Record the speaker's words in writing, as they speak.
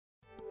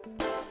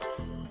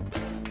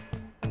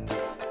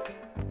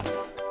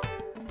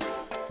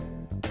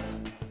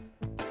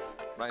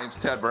My name's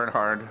Ted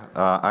Bernhard.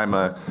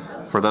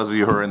 For those of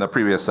you who are in the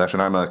previous session,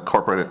 I'm a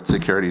corporate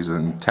securities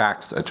and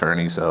tax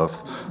attorney, so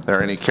if there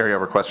are any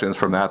carryover questions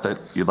from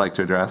that you'd like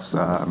to address,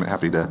 I'm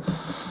happy to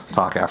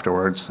talk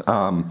afterwards.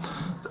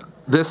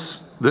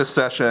 This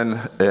session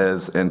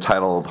is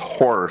entitled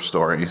Horror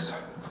Stories.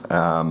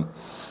 I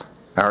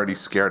already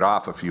scared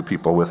off a few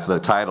people with the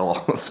title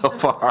so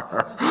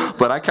far,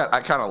 but I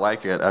kind of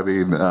like it. I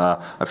mean,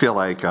 I feel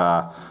like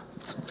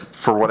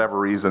for whatever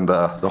reason,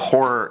 the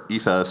horror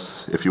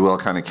ethos, if you will,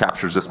 kind of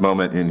captures this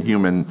moment in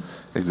human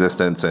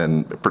existence,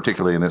 and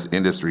particularly in this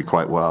industry,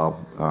 quite well.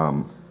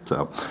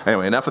 So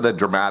anyway, enough of the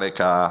dramatic,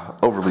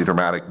 overly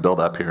dramatic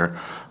build-up here.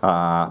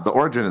 The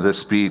origin of this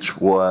speech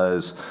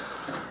was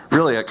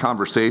really a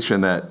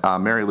conversation that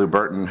Mary Lou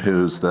Burton,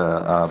 who's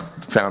the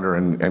founder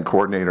and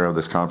coordinator of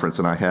this conference,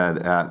 and I had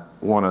at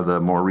one of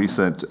the more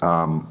recent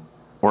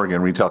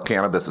Oregon Retail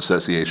Cannabis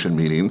Association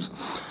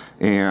meetings.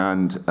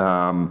 And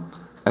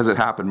as it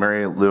happened,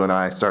 Mary Lou and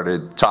I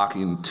started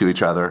talking to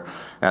each other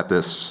at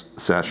this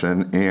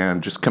session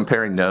and just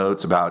comparing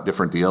notes about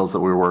different deals that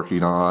we were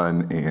working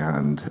on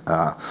and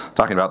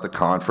talking about the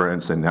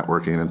conference and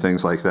networking and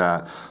things like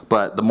that.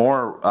 But the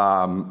more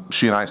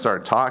she and I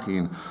started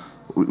talking,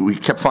 we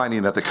kept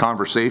finding that the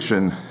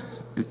conversation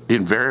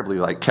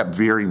invariably kept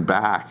veering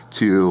back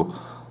to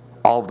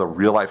all of the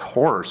real life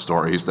horror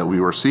stories that we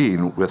were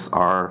seeing with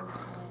our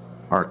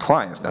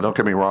clients. Now, don't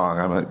get me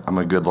wrong, I'm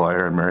a good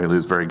lawyer, and Mary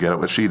Lou's very good at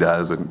what she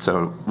does, and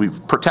so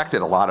we've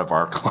protected a lot of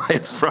our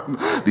clients from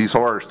these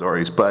horror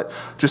stories. But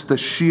just the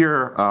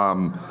sheer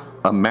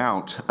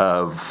amount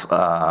of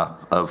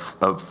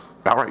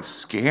outright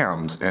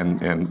scams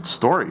and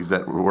stories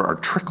that are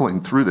trickling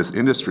through this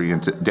industry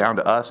and down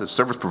to us as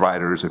service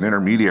providers and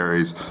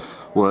intermediaries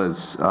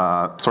was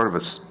sort of a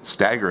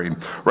staggering.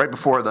 Right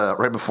before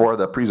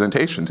the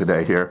presentation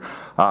today here,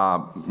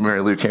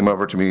 Mary Lou came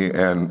over to me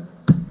and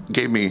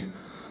gave me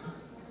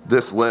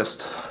this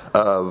list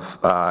of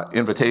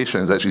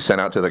invitations that she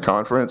sent out to the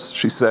conference.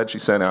 She said she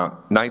sent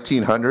out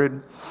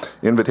 1,900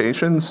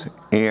 invitations,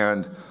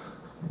 and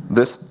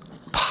this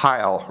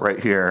pile right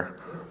here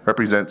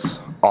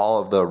represents all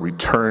of the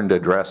returned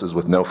addresses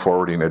with no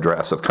forwarding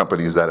address of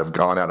companies that have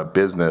gone out of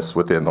business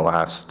within the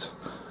last,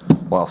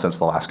 well, since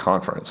the last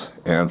conference.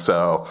 And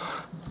so,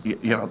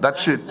 you know,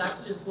 that's just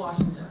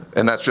Washington.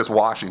 And that's just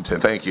Washington,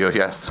 thank you,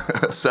 yes.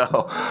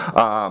 So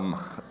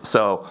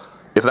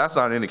if that's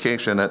not an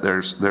indication that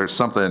there's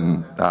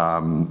something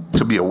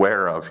to be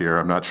aware of here,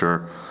 I'm not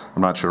sure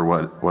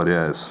what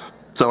is.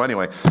 So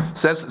anyway,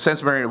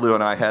 since Mary Lou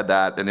and I had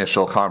that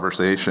initial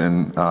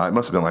conversation, it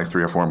must have been like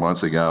 3 or 4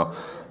 months ago,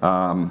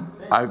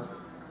 I've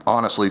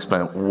honestly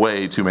spent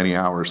way too many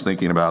hours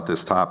thinking about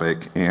this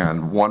topic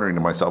and wondering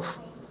to myself,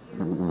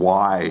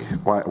 why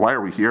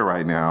are we here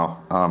right now?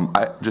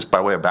 Just by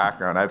way of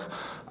background, I've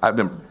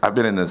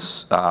been in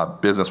this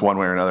business one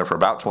way or another for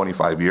about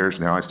 25 years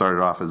now. I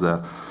started off as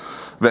a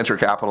venture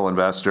capital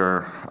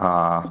investor,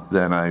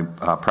 then I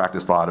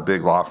practiced law at a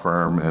big law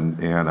firm,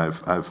 and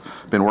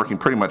I've been working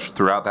pretty much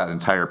throughout that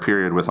entire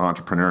period with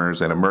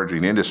entrepreneurs and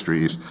emerging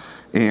industries.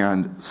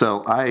 And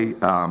so I've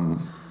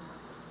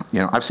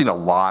seen a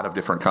lot of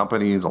different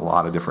companies, a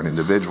lot of different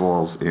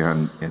individuals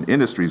and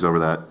industries over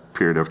that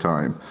period of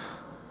time.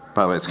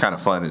 By the way, it's kind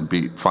of fun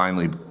to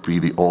finally be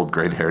the old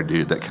gray-haired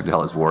dude that can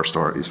tell his war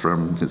stories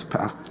from his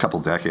past couple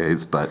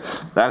decades. But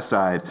that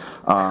aside,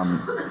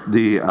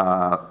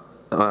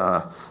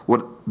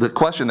 the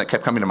question that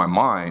kept coming to my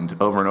mind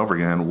over and over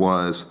again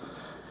was,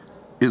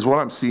 is what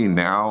I'm seeing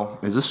now,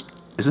 is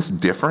this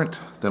different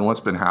than what's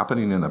been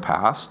happening in the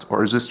past,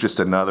 or is this just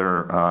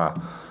another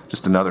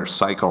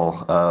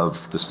cycle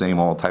of the same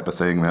old type of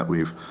thing that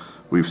we've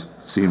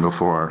seen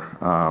before?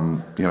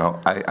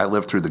 I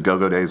lived through the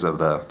go-go days of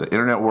the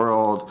internet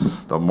world,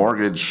 the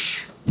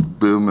mortgage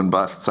boom and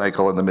bust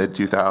cycle in the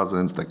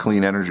mid-2000s, the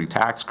clean energy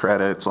tax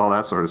credits, all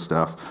that sort of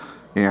stuff.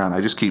 And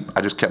I just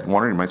kept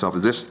wondering to myself,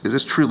 is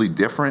this truly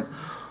different,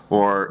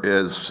 or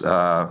is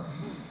it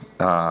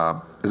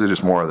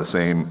just more of the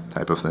same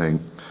type of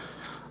thing?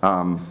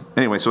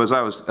 Anyway, so as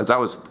I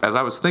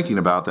was thinking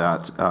about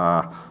that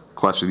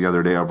question the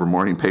other day over the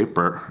morning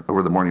paper,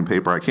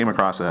 I came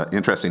across an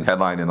interesting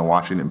headline in the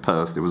Washington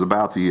Post. It was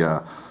about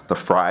the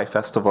Fry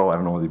Festival. I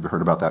don't know whether you've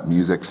heard about that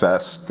music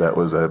fest that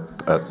was a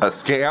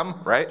scam,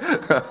 right?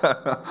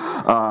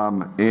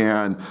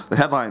 And the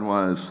headline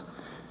was,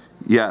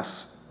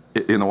 yes,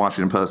 in the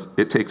Washington Post,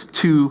 it takes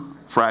 2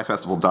 Fry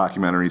Festival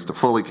documentaries to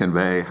fully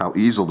convey how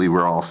easily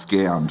we're all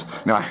scammed.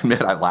 Now, I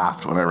admit I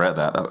laughed when I read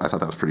that. I thought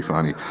that was pretty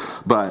funny.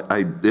 But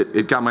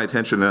it got my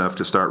attention enough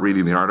to start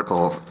reading the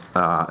article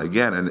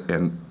again.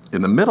 And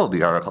in the middle of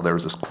the article, there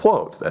was this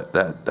quote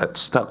that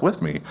stuck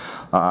with me.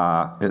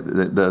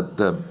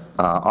 The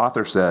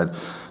author said,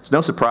 "It's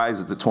no surprise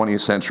that the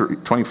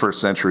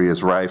 21st century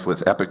is rife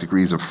with epic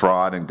degrees of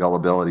fraud and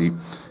gullibility.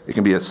 It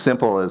can be as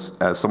simple as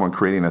someone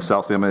creating a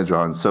self-image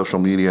on social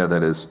media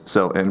that is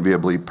so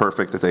enviably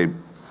perfect that they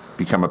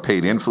become a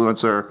paid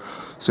influencer,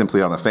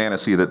 simply on the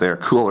fantasy that they're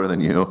cooler than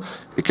you.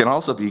 It can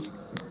also be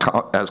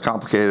as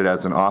complicated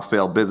as an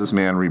off-failed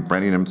businessman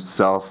rebranding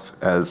himself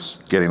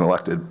as getting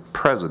elected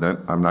president.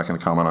 I'm not going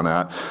to comment on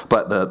that.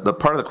 But the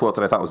part of the quote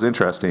that I thought was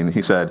interesting,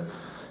 he said,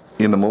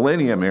 in the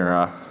millennium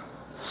era,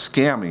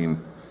 scamming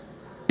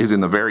is in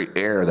the very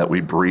air that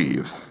we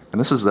breathe. And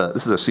this is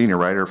a senior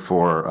writer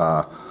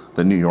for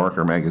the New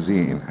Yorker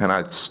magazine. And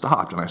I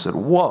stopped and I said,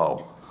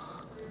 whoa,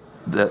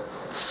 that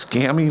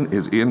scamming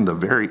is in the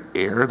very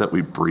air that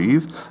we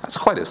breathe? That's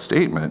quite a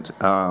statement.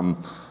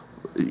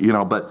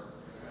 But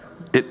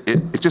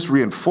it just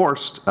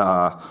reinforced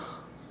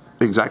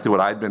exactly what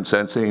I'd been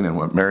sensing and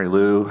what Mary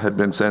Lou had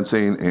been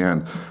sensing.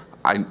 And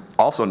I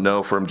also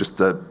know from just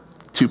the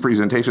two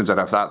presentations that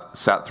I've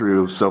sat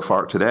through so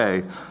far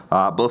today,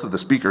 both of the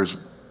speakers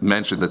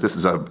mentioned that this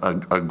is a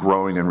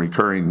growing and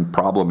recurring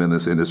problem in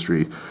this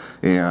industry.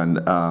 And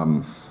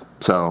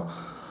so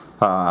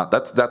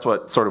that's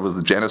what sort of was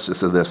the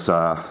genesis of this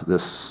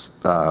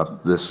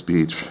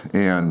speech.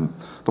 And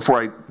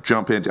before I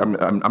jump into,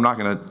 I'm not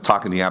going to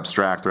talk in the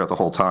abstract throughout the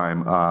whole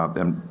time,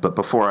 but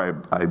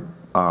before I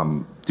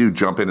do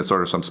jump into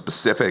sort of some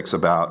specifics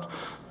about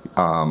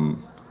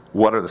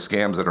what are the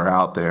scams that are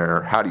out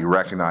there, how do you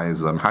recognize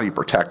them, how do you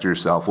protect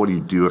yourself, what do you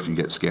do if you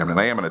get scammed, and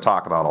I am going to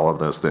talk about all of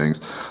those things.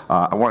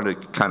 I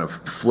wanted to kind of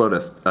float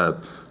a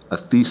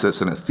thesis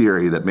and a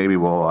theory that maybe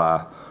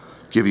will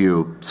give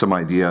you some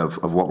idea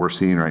of what we're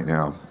seeing right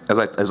now.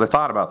 As I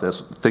thought about this,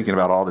 thinking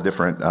about all the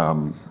different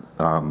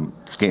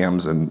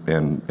scams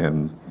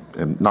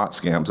and not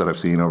scams that I've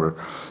seen over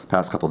the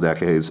past couple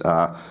decades,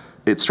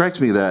 it strikes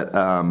me that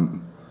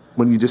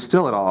when you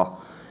distill it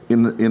all,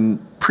 in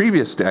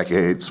previous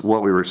decades,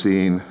 what we were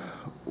seeing,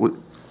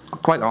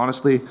 quite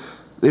honestly,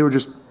 they were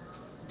just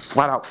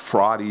flat out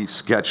fraudy,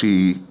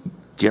 sketchy,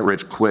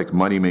 get-rich-quick,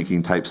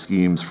 money-making type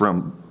schemes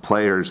from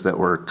players that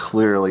were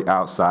clearly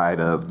outside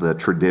of the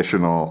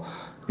traditional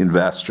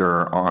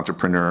investor,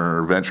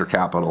 entrepreneur, venture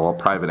capital,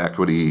 private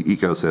equity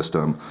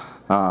ecosystem.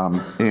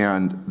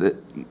 And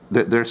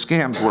their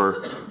scams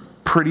were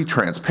pretty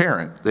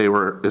transparent. They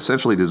were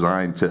essentially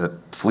designed to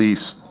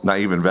fleece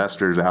naive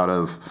investors out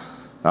of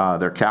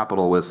their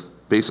capital with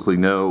basically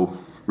no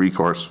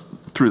recourse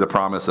through the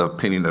promise of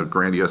painting a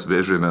grandiose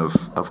vision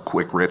of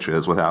quick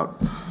riches without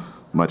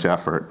much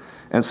effort.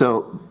 And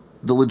so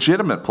the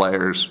legitimate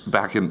players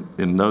back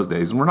in those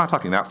days, and we're not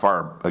talking that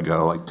far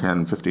ago, like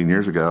 10, 15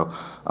 years ago,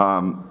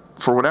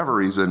 for whatever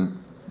reason,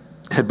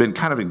 had been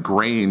kind of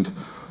ingrained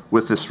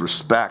with this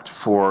respect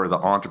for the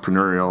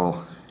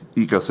entrepreneurial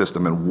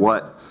ecosystem and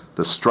what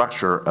the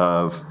structure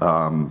of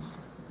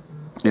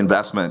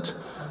investment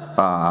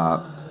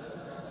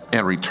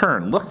and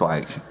return looked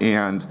like.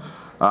 And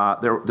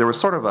there was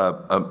sort of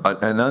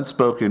an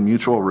unspoken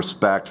mutual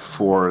respect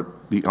for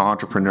the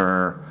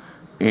entrepreneur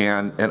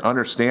and an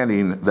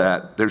understanding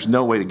that there's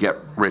no way to get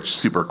rich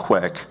super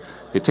quick.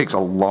 It takes a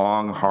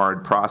long,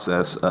 hard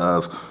process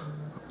of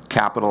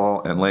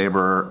capital and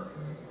labor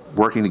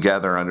working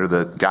together under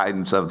the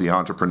guidance of the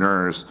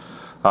entrepreneurs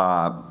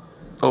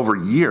over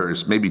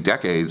years, maybe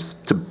decades,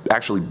 to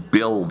actually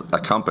build a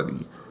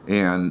company.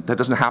 And that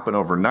doesn't happen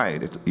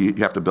overnight. You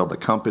have to build the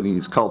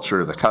company's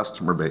culture, the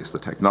customer base, the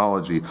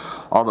technology,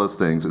 all those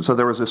things. And so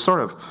there was this sort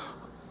of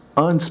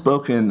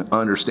unspoken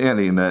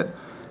understanding that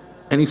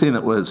anything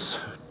that was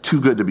too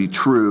good to be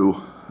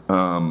true,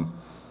 and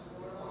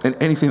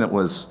anything that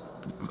was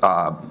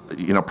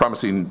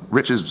promising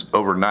riches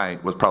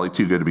overnight was probably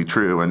too good to be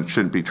true and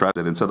shouldn't be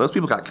trusted. And so those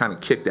people got kind of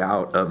kicked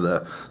out of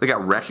they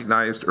got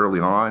recognized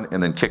early on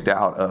and then kicked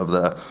out of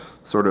the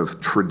sort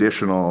of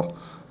traditional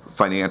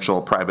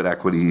financial, private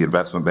equity,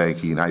 investment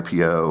banking,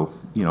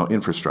 IPO,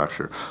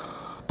 infrastructure.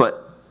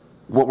 But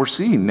what we're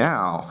seeing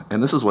now,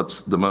 and this is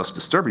what's the most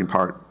disturbing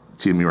part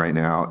to me right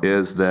now,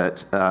 is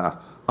that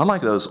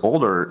unlike those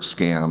older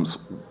scams,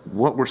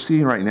 what we're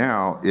seeing right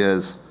now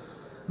is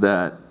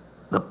that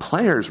the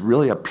players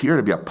really appear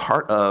to be a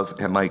part of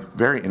and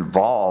very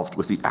involved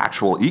with the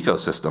actual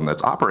ecosystem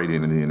that's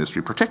operating in the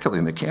industry, particularly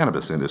in the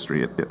cannabis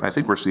industry. I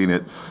think we're seeing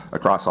it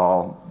across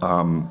all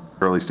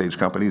early stage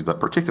companies, but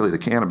particularly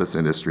the cannabis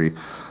industry.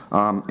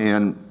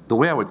 And the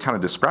way I would kind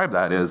of describe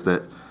that is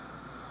that,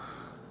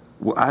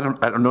 I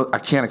don't know, I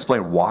can't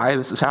explain why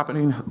this is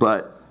happening,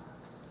 but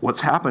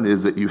what's happened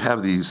is that you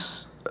have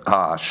these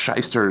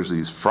shysters,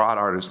 these fraud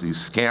artists, these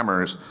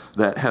scammers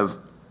that have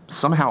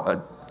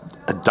somehow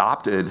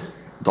adopted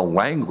the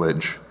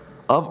language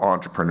of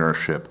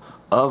entrepreneurship,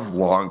 of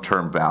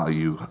long-term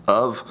value,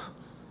 of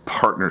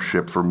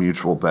partnership for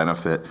mutual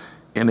benefit,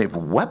 and they've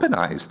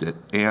weaponized it.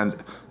 And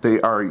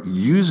they are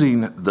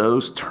using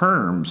those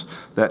terms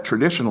that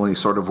traditionally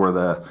sort of were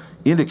the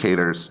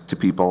indicators to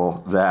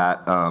people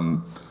that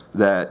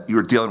that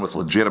you're dealing with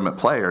legitimate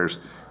players,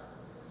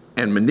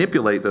 and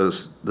manipulate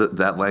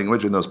that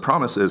language and those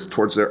promises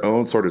towards their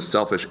own sort of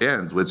selfish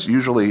ends, which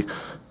usually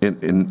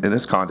in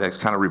this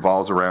context kind of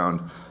revolves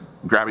around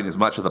grabbing as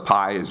much of the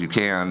pie as you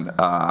can,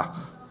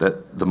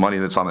 that the money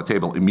that's on the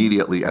table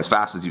immediately as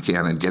fast as you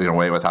can and getting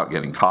away without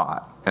getting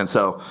caught. And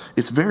so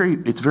it's very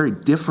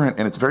different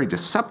and it's very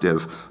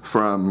deceptive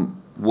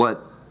from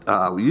what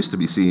we used to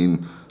be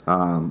seeing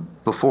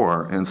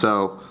before. And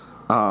so,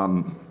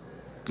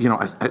 you know,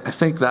 I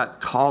think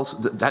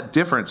that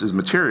difference is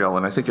material,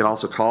 and I think it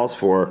also calls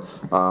for,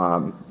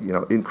 you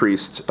know,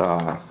 increased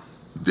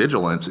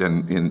vigilance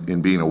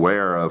in being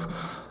aware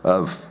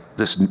of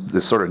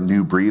this sort of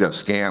new breed of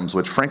scams,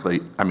 which frankly,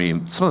 I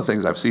mean, some of the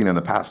things I've seen in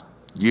the past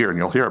year, and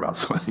you'll hear about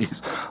some of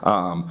these,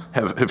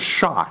 have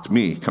shocked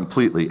me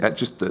completely at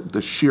just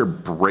the sheer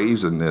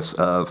brazenness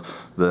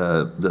of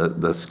the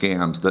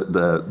scams,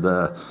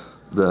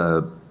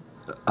 the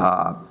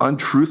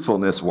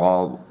untruthfulness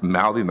while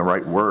mouthing the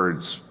right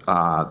words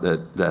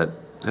that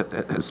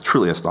has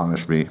truly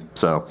astonished me.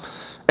 So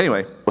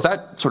anyway, with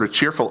that sort of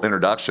cheerful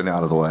introduction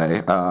out of the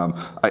way,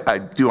 I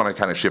do want to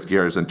kind of shift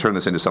gears and turn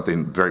this into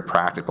something very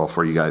practical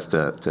for you guys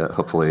to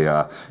hopefully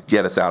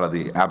get us out of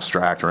the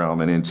abstract realm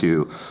and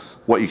into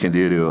what you can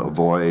do to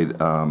avoid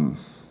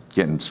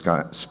getting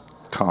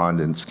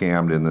conned and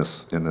scammed in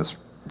this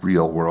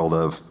real world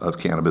of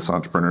cannabis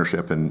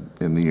entrepreneurship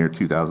in the year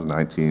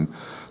 2019.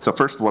 So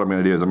first, what I'm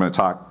going to do is I'm going to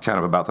talk kind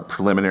of about the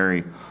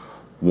preliminary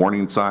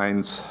warning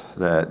signs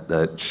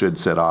that should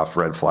set off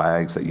red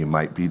flags that you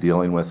might be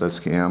dealing with a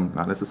scam,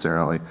 not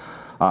necessarily. Then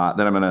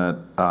I'm going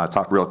to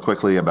talk real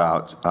quickly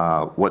about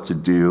what to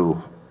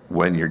do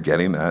when you're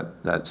getting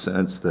that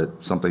sense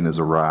that something is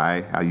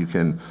awry, how you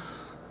can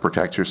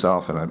protect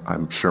yourself, and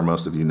I'm sure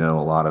most of you know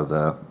a lot of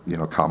the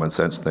common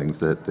sense things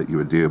that you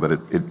would do, but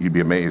you'd be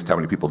amazed how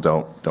many people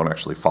don't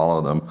actually follow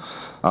them.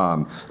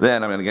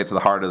 Then I'm going to get to the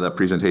heart of the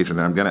presentation,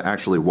 and I'm going to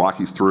actually walk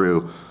you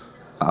through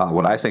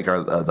what I think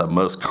are the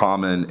most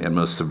common and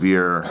most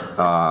severe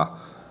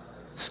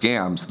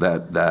scams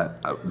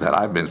that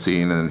I've been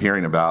seeing and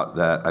hearing about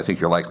that I think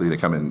you're likely to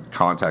come in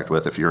contact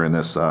with if you're in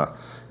this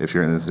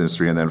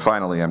industry. And then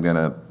finally, I'm going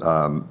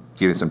to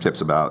give you some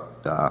tips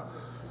about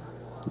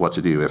what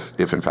to do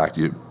if in fact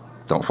you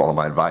don't follow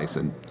my advice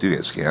and do get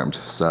scammed.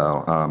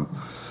 So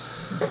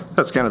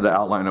that's kind of the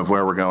outline of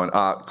where we're going.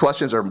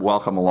 Questions are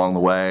welcome along the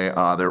way.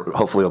 There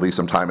hopefully will be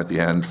some time at the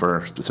end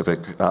for specific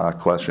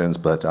questions,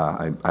 but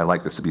I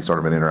like this to be sort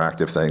of an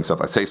interactive thing. So if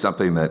I say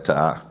something that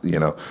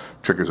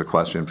triggers a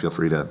question, feel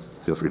free to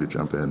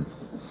jump in.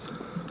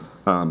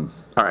 All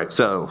right.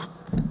 So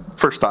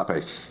first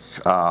topic,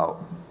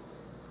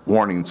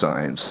 warning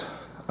signs.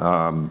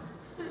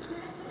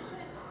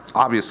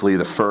 Obviously,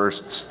 the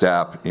first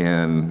step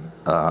in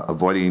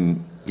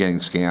avoiding getting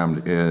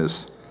scammed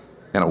is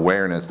an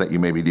awareness that you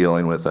may be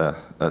dealing with a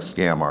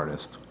scam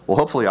artist. Well,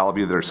 hopefully all of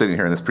you that are sitting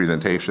here in this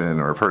presentation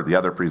or have heard the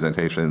other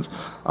presentations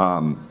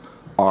have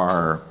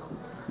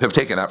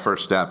taken that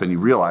first step, and you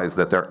realize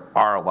that there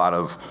are a lot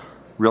of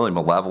really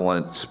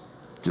malevolent,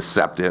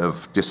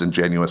 deceptive,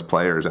 disingenuous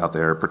players out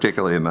there,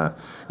 particularly in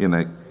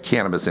the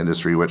cannabis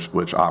industry,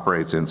 which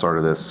operates in sort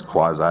of this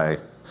quasi-legal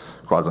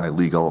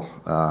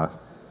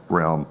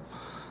realm.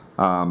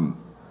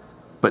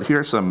 But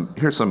here's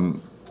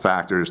some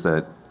factors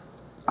that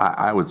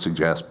I would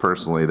suggest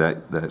personally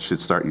that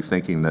should start you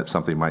thinking that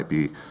something might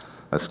be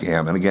a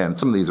scam. And again,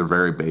 some of these are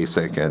very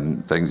basic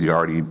and things you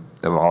already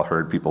have all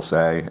heard people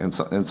say, and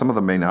some of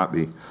them may not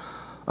be.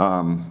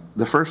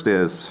 The first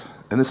is,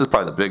 and this is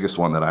probably the biggest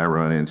one that I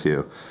run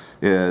into,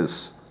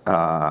 is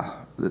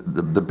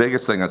the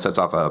biggest thing that sets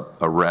off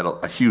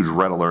a huge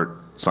red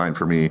alert sign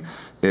for me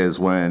is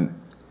when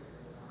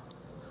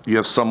you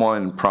have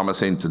someone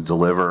promising to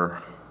deliver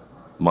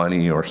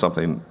money or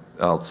something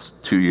else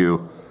to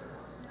you,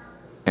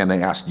 and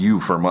they ask you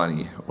for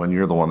money when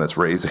you're the one that's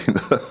raising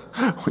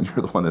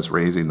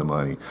the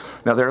money.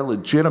 Now, there are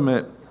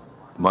legitimate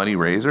money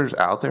raisers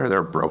out there.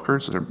 They're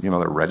brokers. They're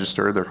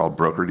registered. They're called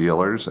broker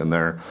dealers, and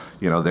they're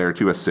there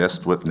to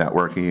assist with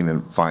networking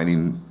and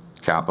finding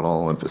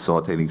capital and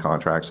facilitating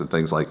contracts and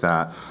things like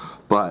that.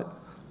 But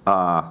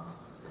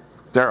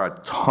there are a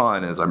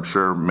ton, as I'm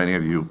sure many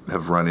of you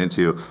have run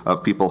into,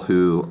 of people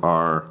who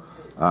are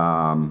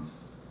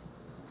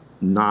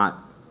not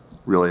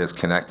really as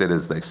connected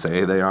as they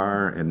say they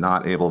are and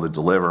not able to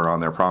deliver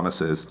on their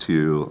promises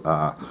to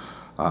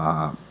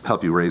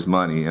help you raise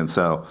money. And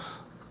so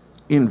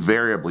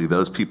invariably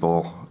those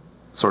people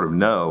sort of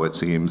know, it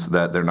seems,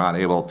 that they're not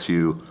able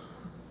to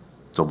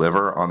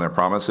deliver on their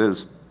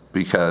promises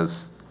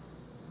because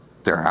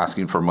they're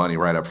asking for money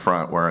right up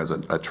front, whereas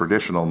a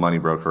traditional money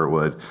broker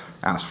would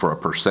ask for a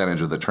percentage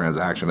of the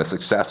transaction, a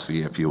success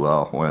fee, if you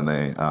will, when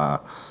they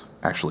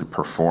actually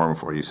perform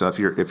for you. So if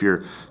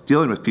you're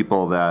dealing with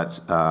people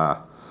that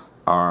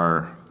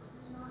are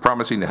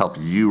promising to help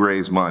you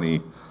raise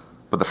money,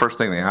 but the first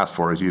thing they ask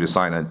for is you to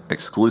sign an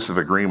exclusive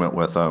agreement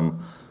with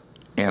them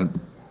and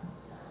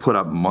put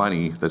up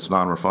money that's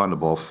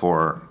non-refundable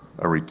for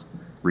a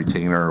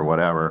retainer or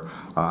whatever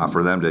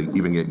for them to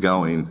even get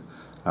going,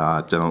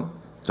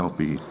 don't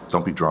be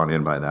drawn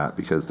in by that,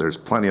 because there's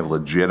plenty of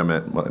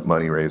legitimate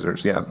money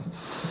raisers. Yeah.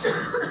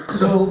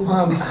 So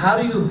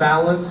how do you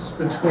balance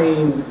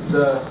between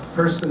the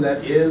person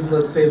that is,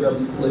 let's say, the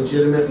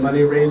legitimate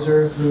money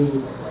raiser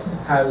who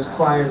has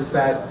clients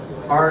that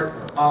aren't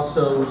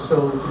also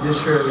so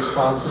fiduciary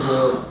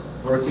responsible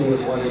working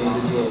with one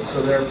individual,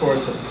 so therefore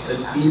it's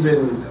an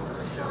even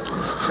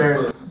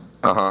fairness?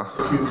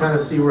 If you kind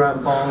of see where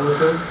I'm falling with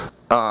this.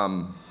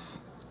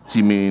 Do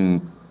you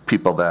mean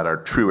people that are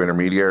true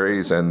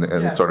intermediaries and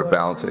Yeah, sort of so a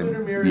balancing? true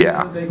intermediary,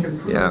 Yeah. They can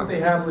prove Yeah. that they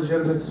have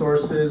legitimate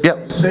sources.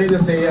 Yep. They say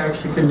that they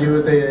actually can do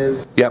what they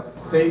is.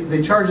 Yep.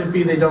 They charge a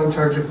fee, they don't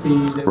charge a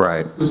fee. They're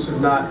Right.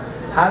 exclusive, not.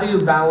 How do you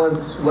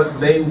balance what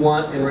they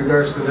want in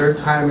regards to their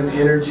time and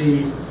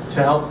energy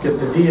to help get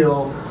the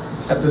deal,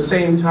 at the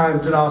same time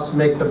to also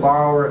make the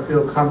borrower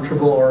feel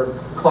comfortable, or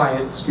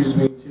client, excuse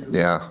me, to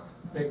Yeah.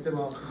 make them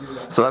also do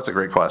that? So that's a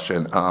great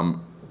question.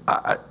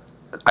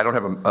 I don't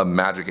have a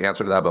magic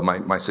answer to that, but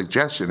my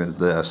suggestion is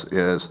this,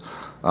 is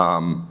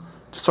to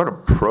sort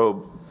of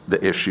probe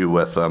the issue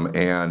with them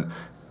and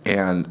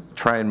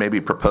try and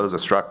maybe propose a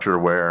structure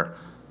where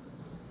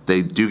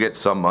they do get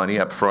some money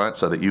up front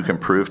so that you can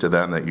prove to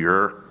them that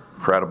you're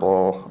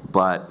credible,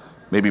 but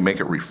maybe make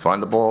it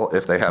refundable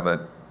if they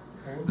haven't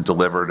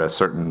delivered a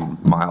certain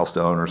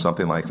milestone or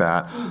something like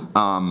that.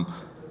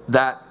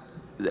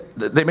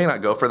 They may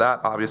not go for that,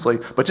 obviously,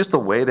 but just the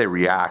way they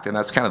react, and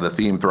that's kind of the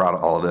theme throughout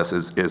all of this,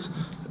 is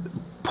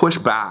push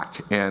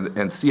back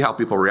and see how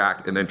people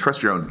react, and then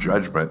trust your own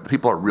judgment.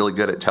 People are really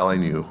good at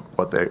telling you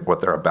what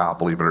they're about,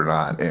 believe it or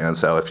not. And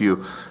so if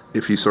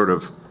you sort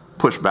of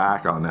push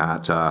back on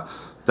that,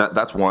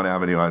 that's one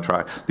avenue I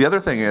try. The other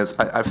thing is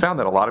I found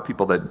that a lot of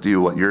people that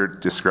do what you're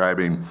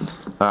describing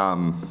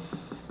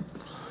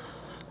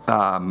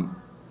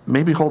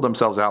maybe hold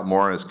themselves out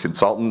more as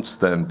consultants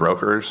than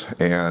brokers,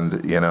 and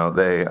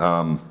they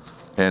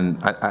and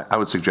I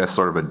would suggest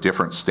sort of a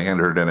different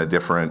standard and a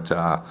different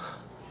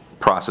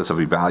process of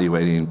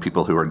evaluating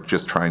people who are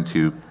just trying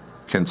to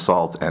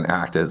consult and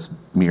act as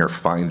mere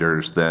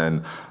finders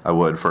than I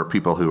would for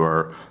people who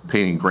are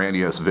painting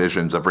grandiose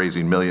visions of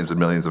raising millions and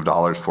millions of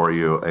dollars for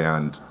you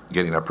and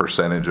getting a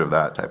percentage of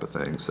that type of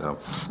thing. So,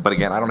 but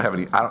again, I don't have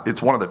any.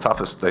 It's one of the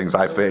toughest things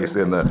I face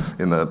in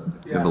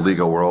the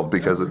legal world,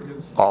 because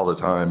all the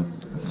time.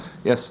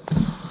 Yes.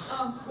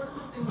 One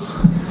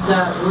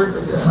of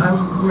the things that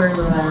I'm Mary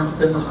Lou and I are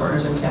business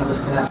partners in Cannabis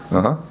Connect.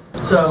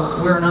 So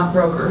we're not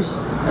brokers,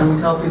 and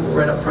we tell people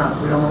right up front,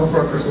 we don't have a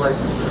broker's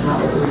license. It's not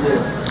what we do.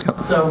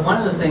 Yep. So one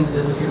of the things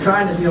is, if you're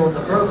trying to deal with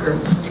a broker,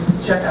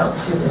 check out and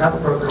see if they have a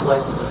broker's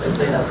license, if they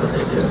say that's what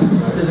they do,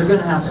 because they're going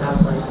to have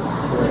a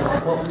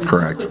license. What we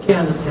Correct. do with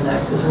Cannabis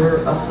Connect is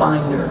we're a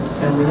finder,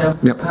 and we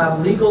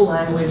have legal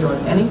language on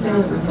anything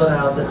that we put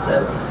out that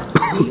says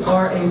we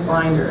are a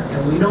finder,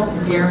 and we don't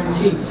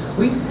guarantee.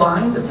 We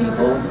find the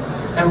people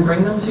and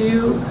bring them to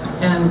you,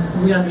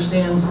 and we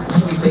understand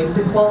some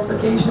basic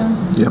qualifications,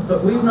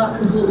 but we've not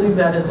completely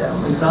vetted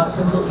them. We've not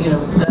completely,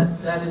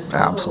 that is still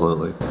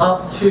Absolutely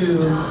up to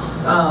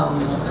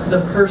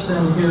the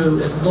person who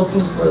is looking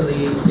for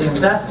the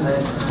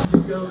investment to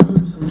go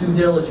through some due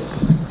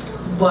diligence.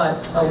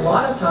 But a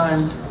lot of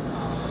times,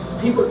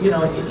 people,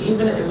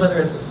 even whether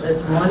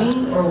it's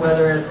money or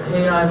whether it's,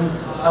 hey,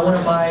 I want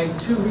to buy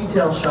 2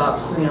 retail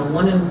shops,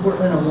 one in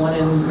Portland and one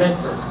in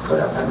Medford,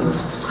 whatever. I mean,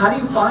 how do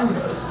you find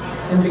those?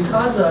 And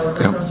because of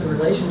the trusted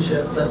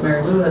relationship that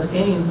Mary Lou has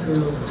gained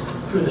through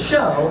the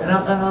show, and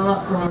I'm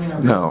not promoting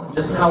our business,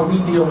 just how we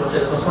deal with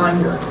it as a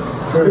finder.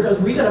 Because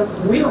we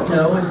don't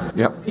know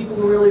if people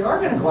really are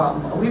going to go out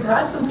and we've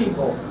had some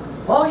people.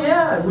 Oh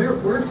yeah,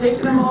 we're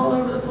taking them all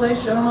over the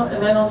place, showing them up,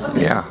 and then all of a sudden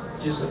they just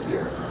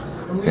disappear.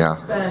 And we've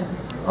spent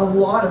a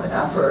lot of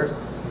effort,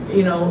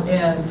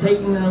 and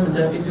taking them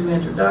and do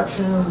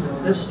introductions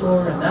and this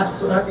store and that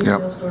store, that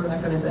retail store, and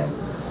that kind of thing.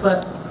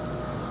 But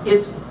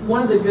it's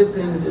one of the good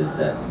things is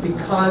that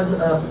because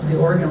of the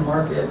Oregon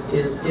market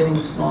is getting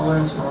smaller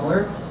and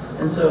smaller,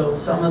 and so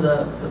some of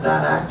the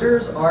bad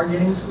actors are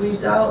getting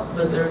squeezed out,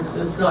 but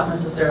it's not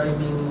necessarily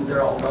meaning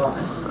they're all gone.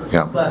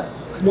 But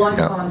one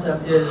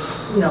concept is,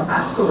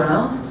 ask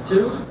around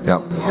too.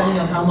 Depending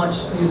on how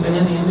much you've been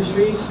in the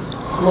industry,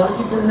 a lot of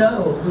people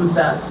know who the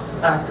bad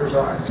actors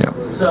are.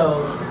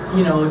 So,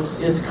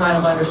 it's kind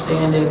of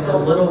understanding a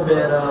little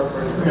bit of,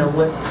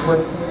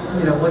 what's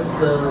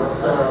the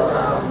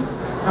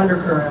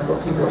undercurrent of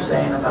what people are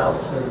saying about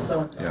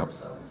so and so.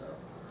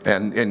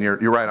 And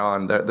you're right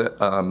on.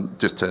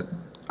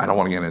 I don't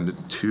want to get into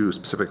too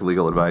specific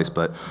legal advice,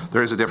 but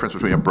there is a difference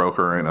between a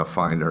broker and a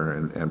finder,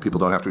 and people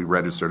don't have to be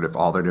registered if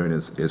all they're doing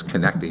is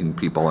connecting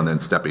people and then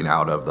stepping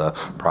out of the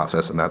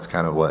process, and that's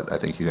kind of what I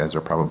think you guys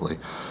are probably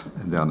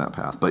down that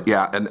path. But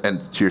yeah,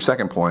 and to your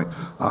second point,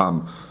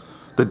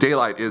 the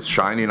daylight is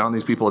shining on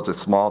these people. It's a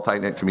small,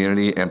 tight-knit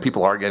community, and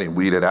people are getting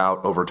weeded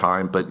out over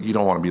time. But you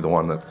don't want to be the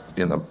one that's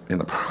in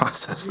the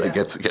process that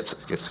gets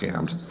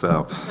scammed.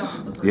 So,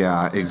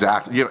 yeah,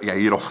 exactly.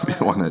 You don't want to be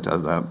the one that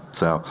does that.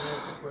 So,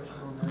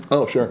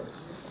 oh sure.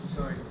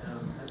 Sorry,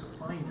 as a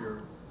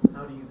finder,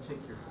 how do you take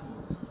your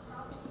fees?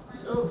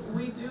 So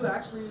we do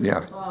actually.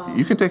 Yeah,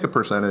 you can take a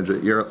percentage.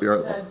 You're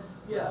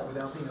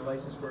Without being a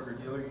licensed broker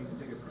dealer, you can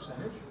take a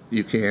percentage.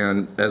 You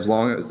can, as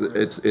long as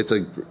it's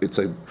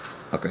a.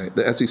 Okay,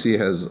 the SEC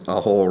has a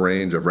whole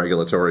range of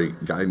regulatory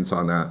guidance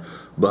on that,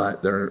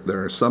 but there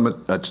are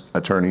some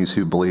attorneys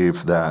who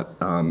believe that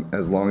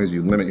as long as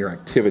you limit your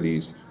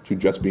activities to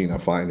just being a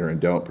finder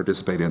and don't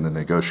participate in the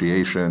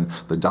negotiation,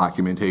 the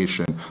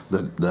documentation,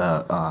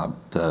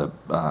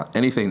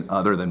 anything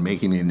other than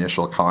making the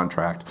initial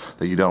contract,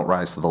 that you don't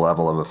rise to the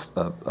level of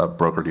a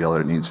broker-dealer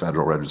that needs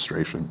federal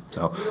registration.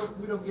 So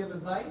We don't give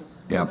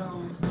advice. Yeah.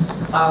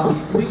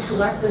 We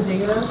collect the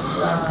data,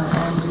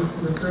 and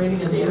we're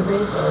creating a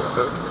database of,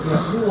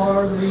 who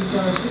are the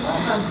retailers.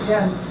 Sometimes,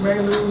 again, Mary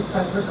Lou,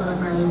 type person like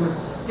Mary Lou would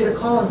get a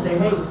call and say,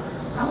 hey,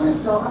 I want to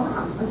sell,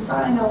 I'm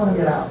deciding I want to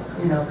get out,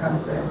 kind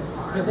of thing.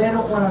 But they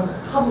don't want to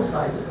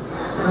publicize it.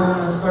 They don't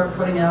want to start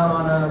putting out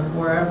on a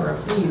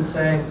feed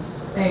saying,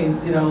 hey,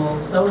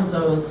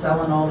 so-and-so is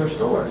selling all their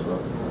stores. Well,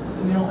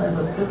 as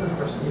a business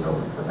person, you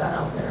don't put that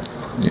out there.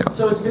 Yeah.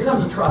 So it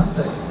becomes a trust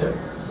thing too.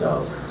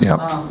 So,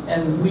 Yeah.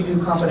 And we do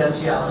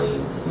confidentiality,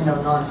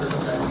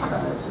 non-circumvention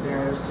kind of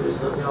scenarios too,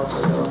 so that we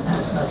also don't,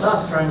 as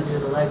us trying to do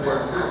the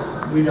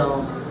legwork, we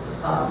don't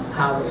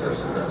have a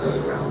person that goes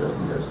around this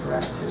and goes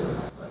direct to.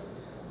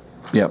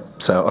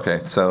 Yep. So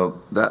okay.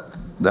 So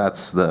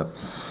that's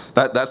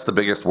the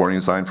biggest warning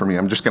sign for me.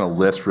 I'm just going to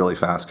list really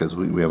fast because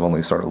we have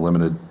only sort of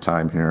limited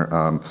time here.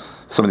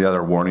 Some of the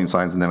other warning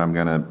signs, and then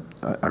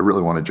I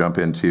really want to jump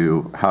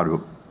into how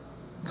to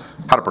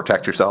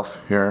protect yourself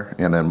here,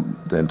 and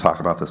then talk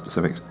about the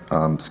specific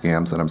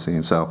scams that I'm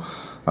seeing. So,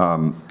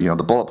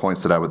 the bullet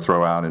points that I would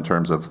throw out in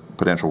terms of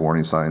potential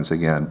warning signs,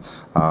 again,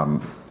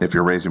 if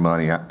you're raising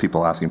money,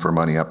 people asking for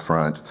money up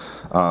front.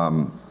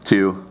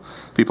 2,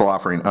 people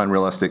offering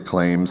unrealistic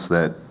claims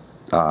that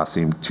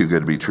seem too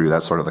good to be true.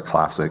 That's sort of the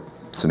classic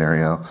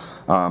scenario.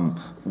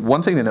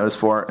 One thing to notice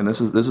for, and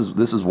this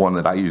is one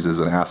that I use as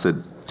an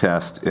acid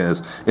test,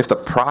 is if the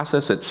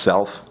process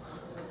itself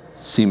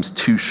seems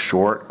too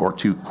short or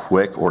too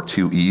quick or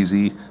too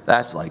easy,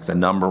 that's like the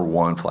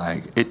 #1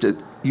 flag.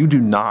 You do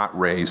not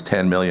raise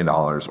 $10 million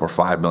or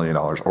 $5 million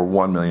or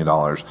 $1 million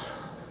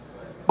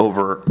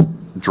over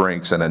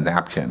drinks and a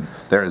napkin.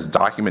 There is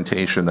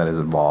documentation that is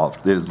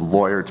involved. There is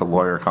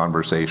lawyer-to-lawyer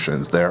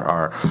conversations. There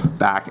are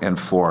back and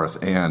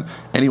forth. And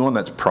anyone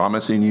that's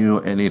promising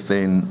you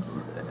anything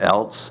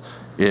else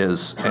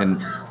is,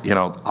 and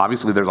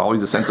obviously there's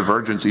always a sense of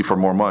urgency for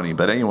more money,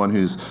 but anyone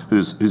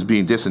who's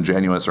being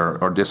disingenuous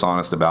or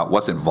dishonest about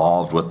what's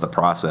involved with the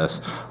process,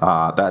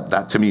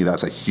 that to me,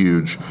 that's a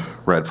huge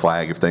red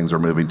flag if things are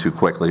moving too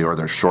quickly or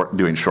they're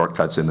doing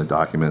shortcuts in the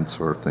documents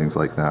or things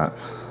like that.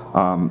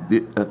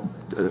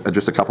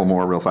 Just a couple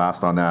more real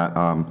fast on that.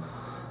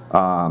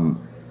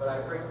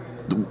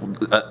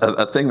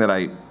 A thing that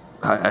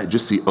I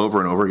just see over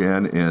and over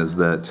again is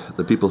that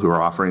the people who are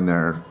offering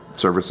their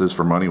services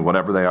for money,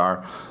 whatever they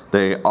are,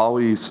 they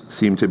always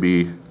seem to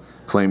be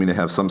claiming to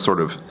have some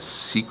sort of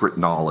secret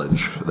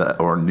knowledge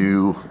or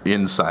new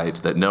insight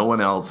that no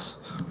one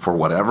else, for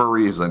whatever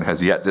reason,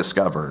 has yet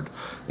discovered.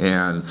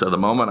 And so the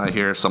moment I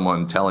hear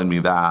someone telling me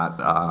that,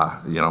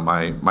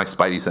 my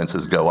spidey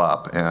senses go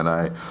up, and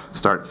I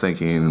start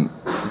thinking,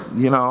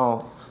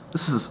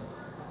 this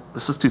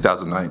is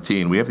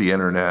 2019. We have the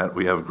internet.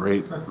 We have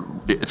great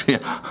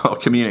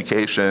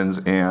communications,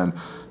 and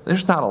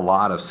there's not a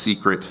lot of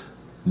secret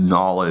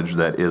knowledge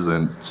that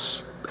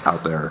isn't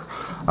out there.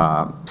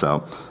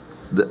 So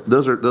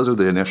those are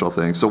the initial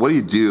things. So what do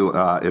you do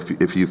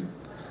if you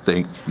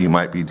think you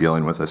might be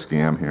dealing with a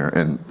scam here?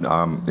 And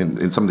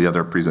in some of the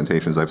other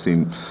presentations, I've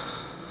seen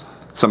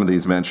some of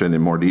these mentioned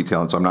in more detail,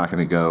 and so I'm not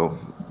going to go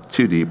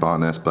too deep on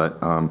this. But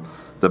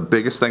the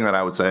biggest thing that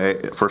I would say,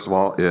 first of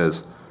all,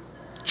 is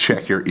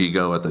check your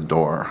ego at the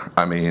door.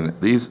 I mean,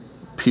 these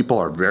people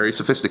are very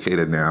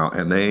sophisticated now,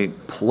 and they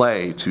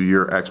play to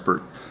your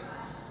expert.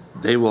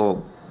 They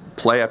will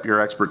play up your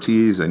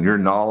expertise and your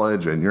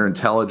knowledge and your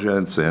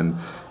intelligence and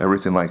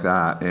everything like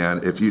that.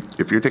 And if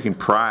you're taking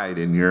pride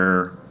in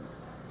your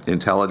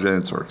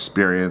intelligence or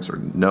experience or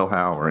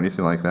know-how or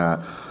anything like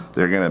that,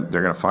 they're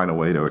gonna find a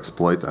way to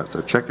exploit that.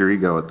 So check your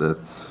ego at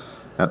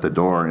the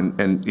door.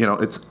 And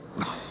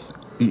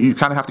you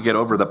kind of have to get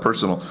over the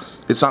personal.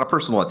 It's not a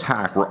personal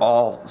attack. We're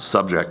all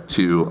subject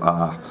to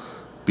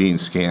being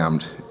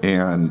scammed,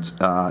 and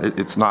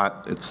it's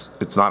not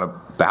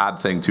a bad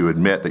thing to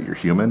admit that you're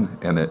human,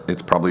 and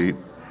it's probably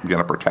going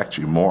to protect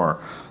you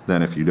more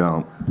than if you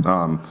don't.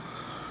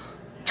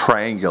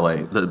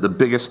 Triangulate.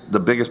 The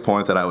biggest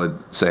point that I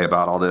would say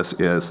about all this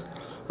is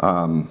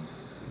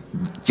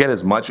get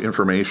as much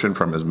information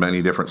from as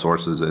many different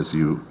sources as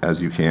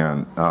you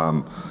can.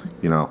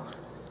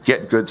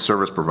 Get good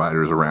service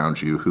providers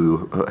around you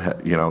who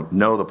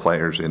know the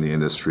players in the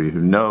industry,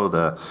 who know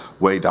the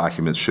way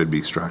documents should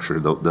be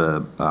structured,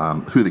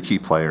 who the key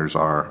players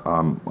are,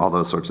 all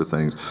those sorts of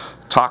things.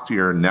 Talk to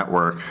your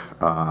network.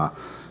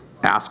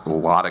 Ask a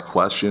lot of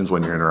questions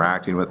when you're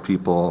interacting with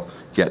people.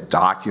 Get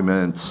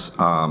documents.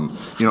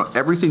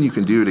 Everything you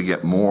can do to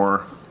get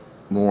more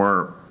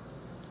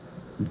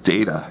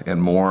data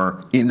and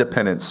more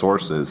independent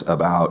sources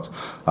about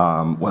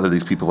whether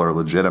these people are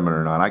legitimate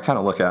or not. I kind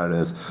of look at it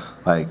as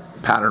like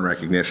pattern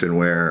recognition,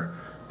 where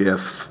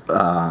if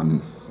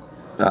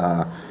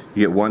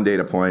You get one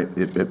data point,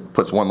 it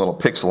puts one little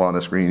pixel on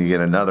the screen, you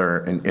get another,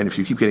 and if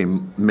you keep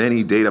getting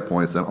many data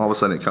points, then all of a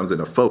sudden it comes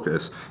into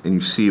focus and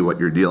you see what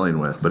you're dealing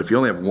with. But if you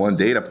only have one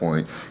data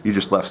point, you're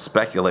just left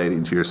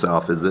speculating to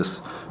yourself, is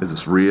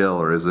this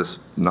real or is this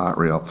not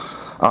real?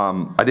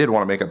 I did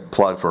want to make a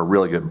plug for a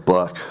really good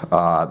book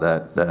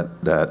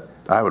that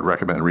I would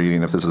recommend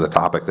reading if this is a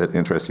topic that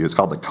interests you. It's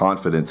called The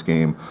Confidence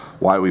Game,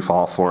 Why We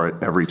Fall For It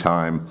Every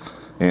Time.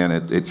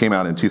 And it came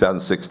out in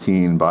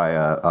 2016 by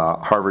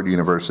Harvard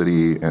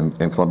University and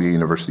Columbia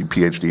University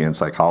PhD in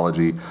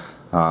psychology.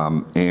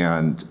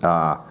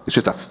 It's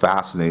just a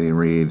fascinating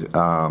read.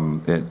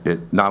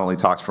 It not only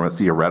talks from a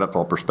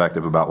theoretical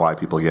perspective about why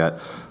people get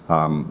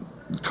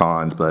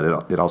conned,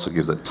 but it also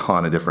gives a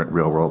ton of different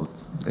real-world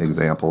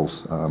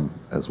examples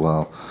as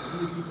well.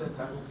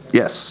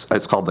 Yes,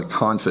 it's called The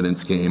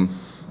Confidence Game,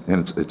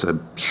 and it's a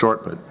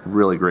short but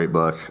really great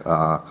book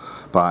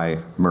by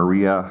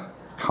Maria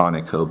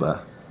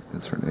Konnikova.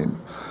 Is her name.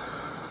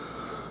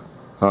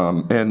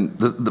 And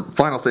the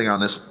final thing on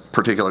this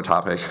particular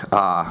topic,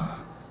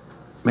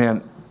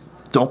 man,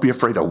 don't be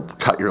afraid to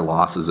cut your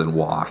losses and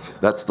walk.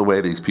 That's the way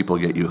these people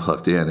get you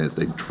hooked in, is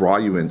they draw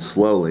you in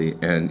slowly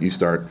and you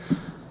start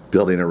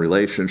building a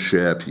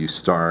relationship, you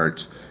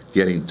start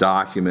getting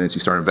documents, you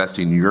start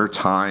investing your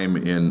time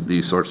in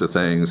these sorts of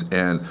things,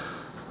 and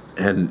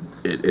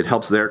it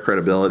helps their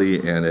credibility,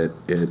 and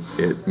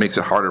it makes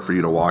it harder for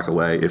you to walk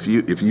away. If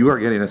you are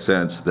getting a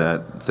sense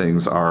that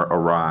things are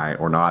awry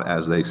or not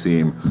as they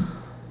seem,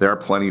 there are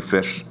plenty of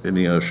fish in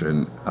the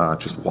ocean.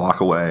 Just walk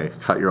away,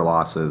 cut your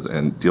losses,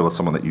 and deal with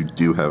someone that you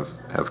do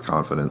have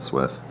confidence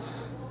with.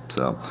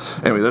 So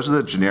anyway, those are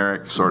the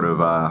generic sort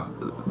of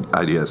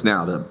ideas.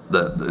 Now,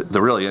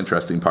 the really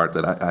interesting part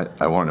that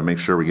I wanted to make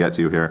sure we get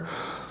to here.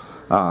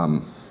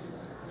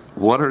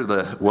 What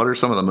are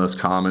some of the most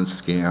common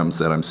scams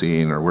that I'm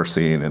seeing or we're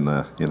seeing in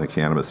the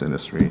cannabis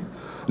industry?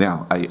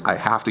 Now, I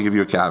have to give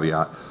you a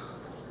caveat.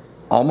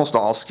 Almost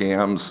all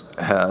scams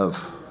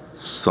have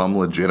some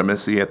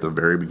legitimacy at the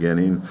very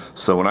beginning.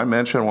 So when I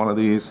mention one of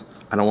these,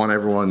 I don't want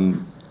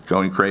everyone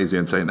going crazy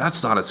and saying,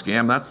 that's not a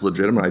scam, that's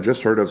legitimate. I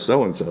just heard of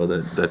so-and-so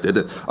that did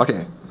it.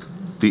 Okay,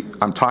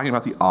 I'm talking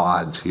about the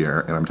odds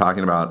here, and I'm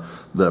talking about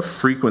the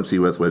frequency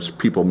with which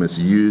people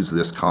misuse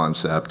this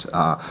concept,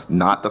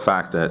 not the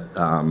fact that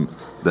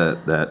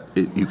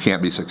you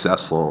can't be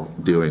successful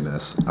doing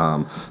this.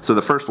 So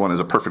the first one is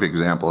a perfect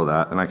example of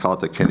that, and I call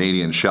it the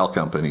Canadian Shell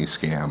Company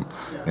scam.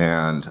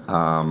 And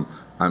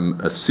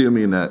I'm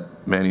assuming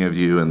that many of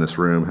you in this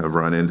room have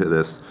run into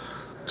this.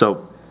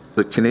 So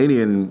the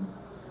Canadian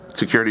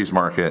securities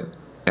market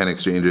and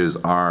exchanges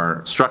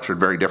are structured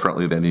very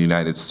differently than the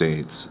United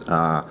States.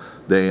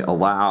 They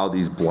allow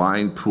these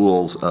blind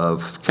pools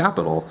of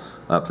capital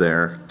up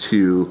there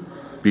to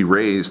be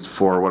raised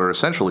for what are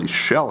essentially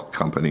shell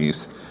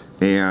companies.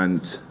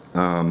 And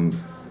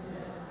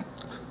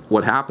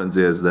what happens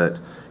is that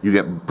you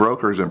get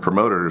brokers and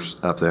promoters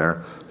up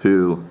there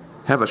who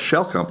have a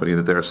shell company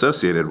that they're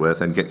associated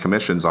with and get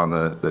commissions on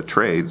the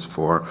trades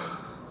for.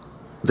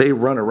 They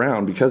run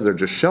around, because they're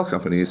just shell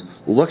companies,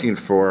 looking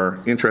for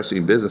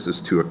interesting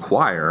businesses to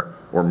acquire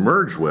or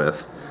merge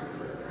with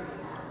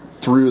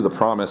through the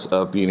promise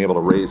of being able to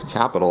raise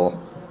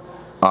capital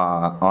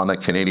on the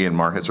Canadian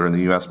markets or in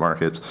the US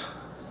markets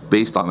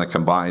based on the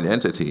combined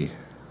entity.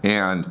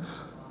 And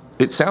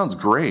it sounds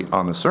great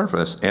on the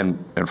surface, and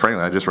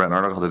frankly, I just read an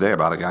article today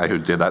about a guy who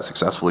did that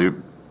successfully,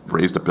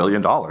 raised $1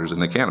 billion in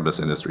the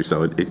cannabis industry,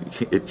 so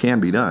it can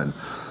be done.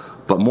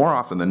 But more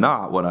often than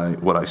not, what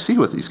I see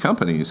with these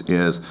companies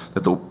is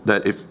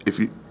that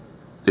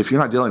if you're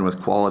not dealing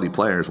with quality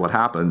players, what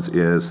happens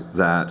is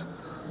that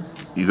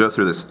you go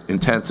through this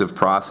intensive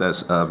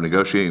process of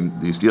negotiating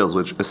these deals,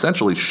 which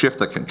essentially shift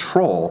the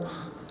control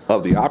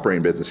of the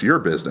operating business, your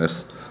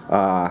business,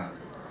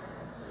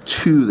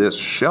 to this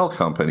shell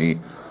company,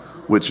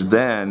 which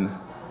then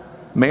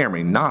may or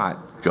may not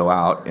go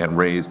out and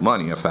raise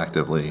money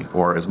effectively,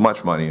 or as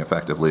much money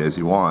effectively as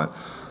you want.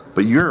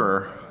 But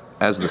you're,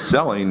 as the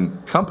selling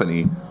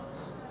company,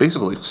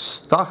 basically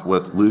stuck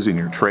with losing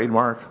your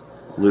trademark,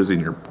 losing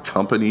your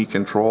company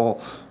control,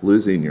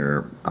 losing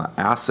your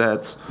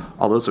assets,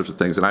 all those sorts of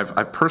things. And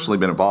I've personally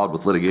been involved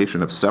with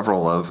litigation of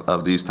several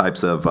of these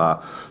types of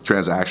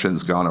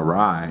transactions gone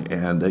awry,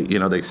 and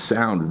they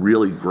sound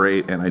really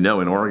great. And I know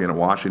in Oregon and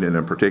Washington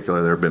in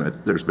particular,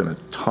 there's been a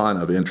ton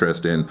of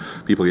interest in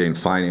people getting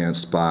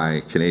financed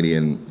by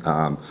Canadian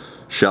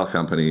shell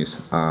companies.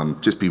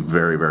 Just be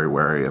very, very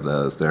wary of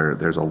those.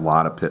 There's a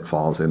lot of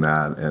pitfalls in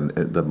that, and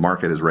the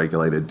market is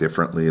regulated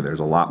differently. There's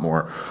a lot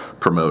more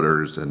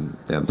promoters and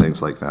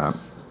things like that.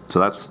 So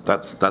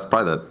that's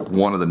probably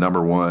one of the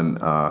number one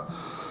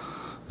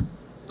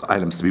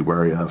items to be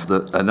wary of.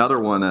 Another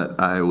one that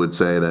I would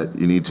say that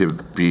you need to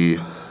be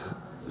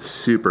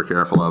super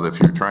careful of if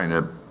you're trying to,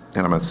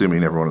 and I'm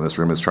assuming everyone in this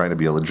room is trying to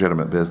be a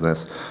legitimate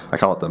business, I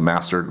call it the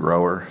master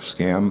grower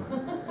scam.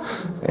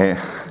 And,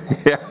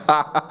 yeah,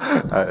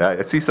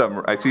 I see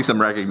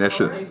some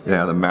recognition.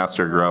 Yeah, the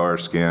master grower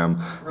scam,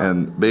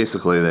 and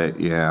basically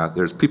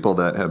there's people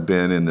that have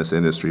been in this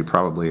industry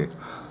probably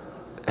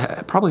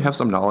probably have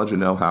some knowledge and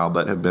know-how,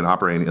 but have been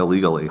operating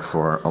illegally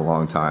for a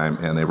long time,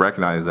 and they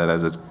recognize that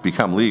as it's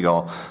become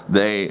legal,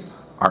 they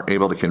are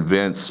able to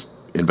convince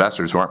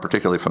investors who aren't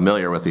particularly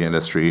familiar with the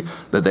industry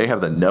that they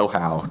have the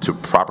know-how to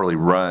properly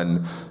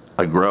run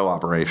a grow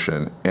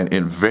operation. And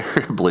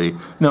invariably,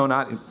 no,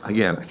 not,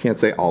 again, I can't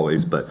say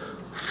always, but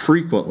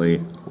frequently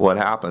what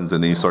happens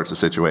in these sorts of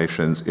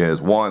situations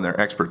is, one, their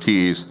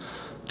expertise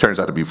turns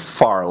out to be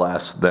far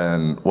less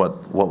than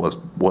what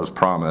was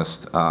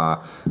promised,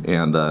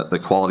 and the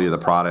quality of the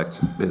product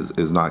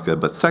is not good.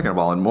 But second of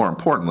all, and more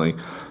importantly,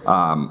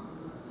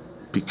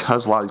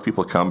 because a lot of these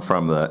people come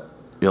from the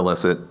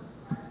illicit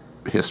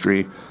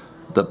history,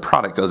 the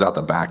product goes out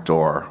the back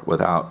door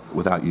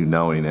without you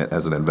knowing it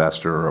as an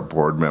investor or a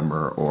board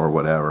member or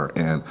whatever.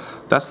 And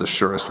that's the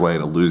surest way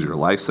to lose your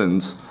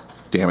license,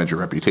 damage your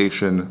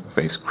reputation,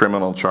 face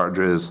criminal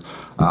charges,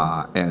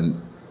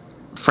 and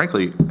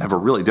frankly have a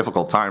really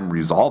difficult time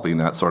resolving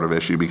that sort of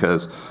issue,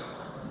 because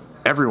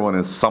everyone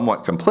is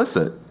somewhat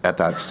complicit at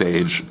that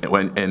stage.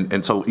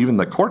 And so even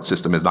the court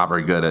system is not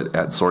very good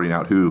at sorting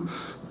out who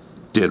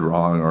did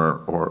wrong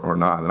or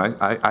not. And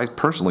I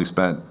personally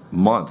spent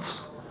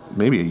months,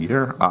 maybe a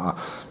year,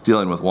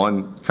 dealing with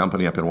one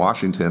company up in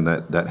Washington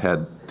that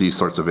had these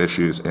sorts of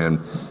issues, and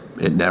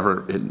it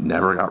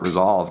never got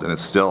resolved, and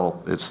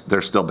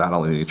they're still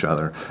battling each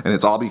other. And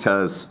it's all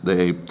because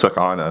they took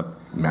on a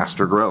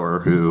master grower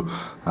who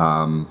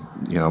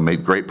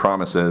made great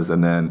promises,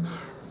 and then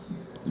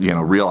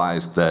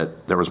realized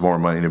that there was more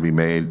money to be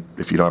made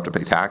if you don't have to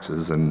pay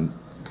taxes, and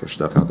push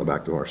stuff out the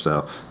back door.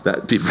 So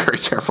be very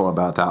careful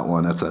about that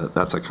one.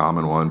 That's a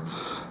common one.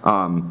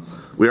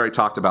 We already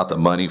talked about the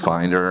money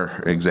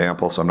finder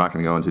example, so I'm not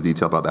going to go into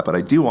detail about that. But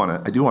I do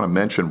want to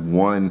mention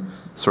one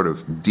sort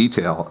of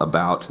detail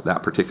about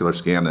that particular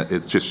scam that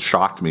it's just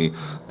shocked me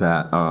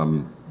that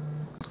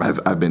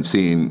I've been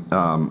seeing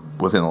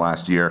within the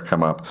last year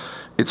come up.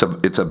 It's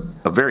a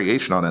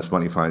variation on this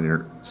money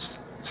finder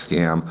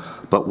scam,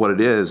 but what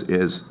it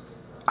is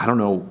I don't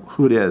know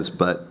who it is,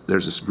 but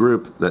there's this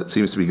group that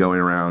seems to be going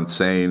around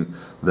saying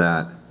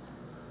that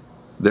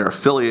they're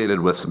affiliated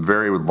with some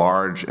very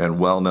large and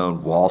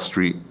well-known Wall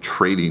Street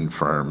trading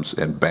firms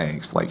and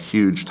banks, like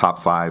huge top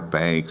 5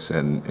 banks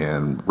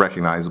and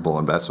recognizable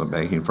investment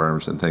banking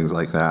firms and things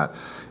like that.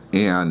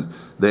 And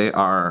they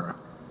are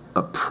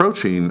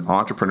approaching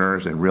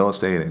entrepreneurs in real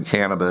estate and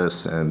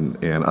cannabis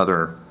and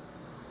other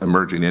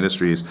emerging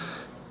industries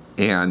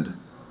and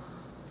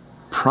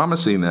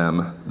promising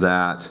them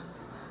that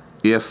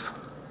if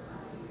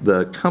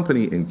the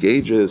company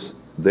engages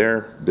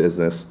their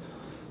business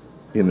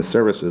in the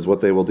services,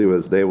 what they will do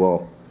is they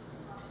will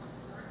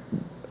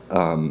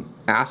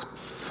ask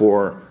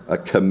for a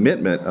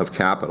commitment of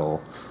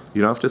capital.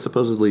 You don't have to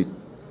supposedly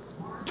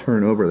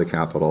turn over the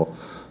capital,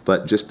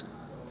 but just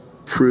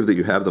prove that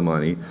you have the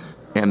money,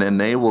 and then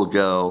they will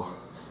go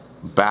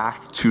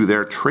back to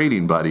their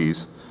trading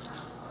buddies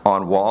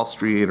on Wall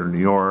Street or New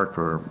York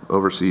or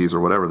overseas or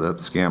whatever the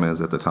scam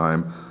is at the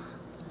time,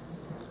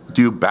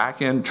 do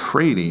back-end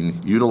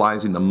trading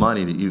utilizing the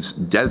money that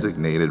you've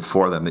designated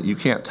for them that you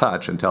can't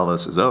touch until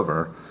this is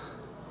over,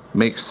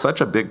 make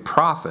such a big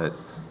profit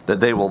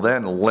that they will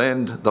then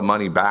lend the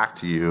money back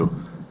to you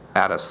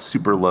at a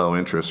super low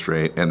interest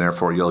rate, and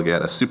therefore you'll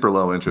get a super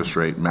low interest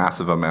rate,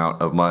 massive amount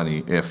of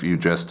money if you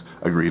just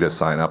agree to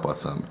sign up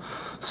with them.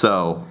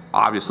 So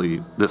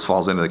obviously this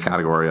falls into the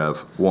category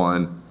of,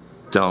 one,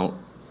 don't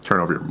turn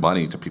over your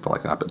money to people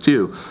like that, but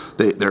two,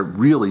 they're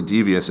really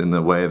devious in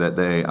the way that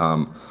they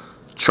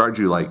charge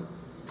you like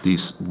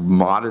these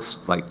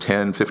modest, like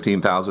 $10,000,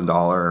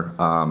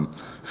 $15,000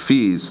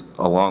 fees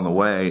along the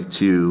way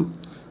to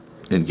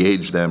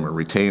engage them, or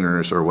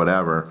retainers or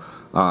whatever.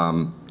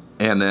 And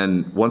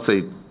then once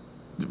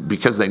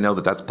because they know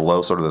that that's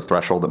below sort of the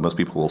threshold that most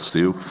people will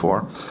sue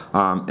for,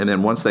 and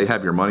then once they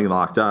have your money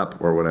locked up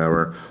or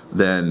whatever,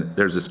 then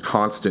there's this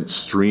constant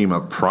stream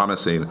of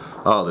promising,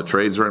 oh, the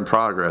trades are in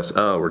progress,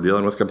 oh, we're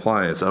dealing with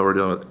compliance, oh, we're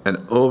dealing with, and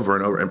over,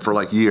 and for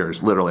like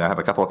years, literally. I have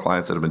a couple of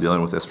clients that have been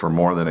dealing with this for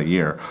more than a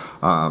year,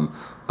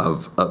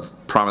 of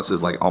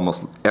promises like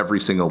almost every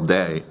single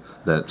day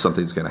that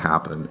something's going to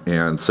happen.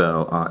 And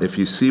so if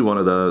you see one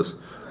of those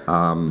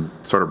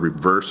sort of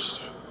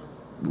reverse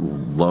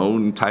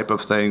loan type of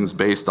things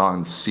based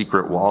on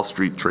secret Wall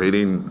Street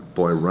trading,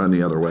 boy, run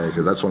the other way,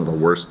 because that's one of the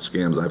worst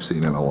scams I've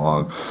seen in a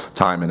long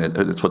time. And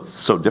it's what's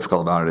so difficult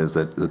about it is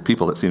that the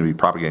people that seem to be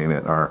propagating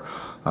it are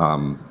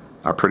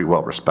pretty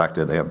well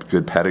respected. They have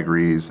good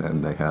pedigrees,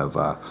 and they have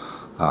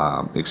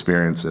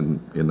experience in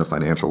the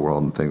financial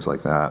world and things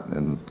like that.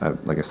 And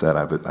like I said,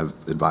 I've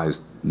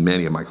advised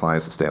many of my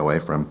clients to stay away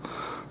from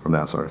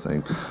that sort of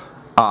thing.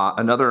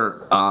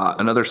 Another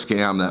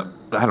scam that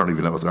I don't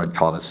even know whether I'd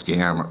call it a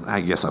scam.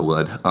 I guess I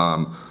would.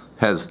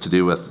 Has to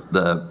do with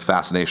the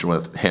fascination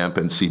with hemp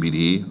and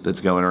CBD that's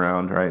going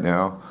around right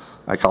now.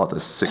 I call it the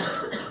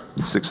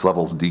six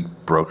levels deep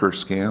broker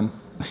scam.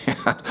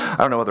 I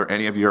don't know whether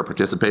any of you are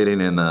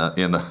participating in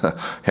the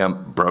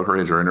hemp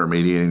brokerage or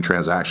intermediating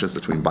transactions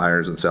between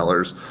buyers and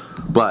sellers,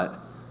 but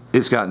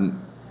it's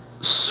gotten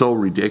so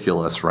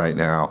ridiculous right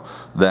now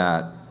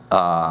that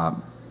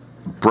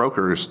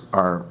brokers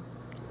are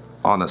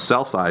on the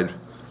sell side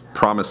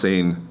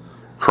promising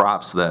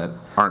crops that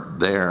aren't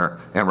there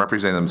and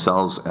representing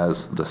themselves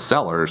as the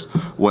sellers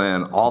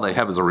when all they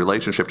have is a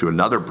relationship to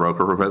another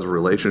broker who has a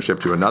relationship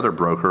to another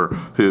broker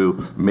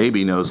who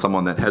maybe knows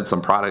someone that had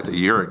some product a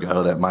year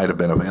ago that might have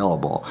been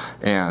available,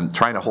 and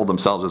trying to hold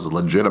themselves as a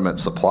legitimate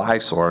supply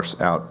source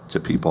out to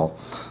people.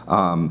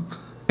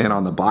 And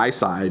on the buy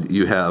side,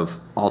 you have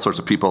all sorts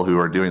of people who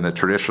are doing the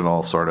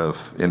traditional sort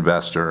of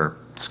investor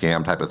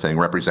scam type of thing,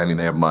 representing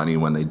they have money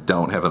when they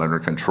don't have it under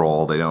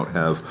control. They don't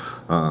have,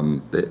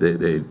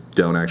 they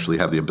don't actually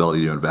have the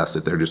ability to invest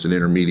it. They're just an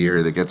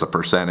intermediary that gets a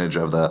percentage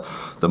of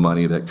the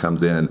money that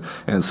comes in.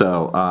 And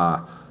so,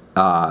 I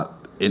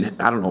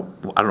don't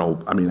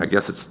know. I mean, I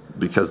guess it's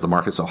because the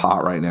market's so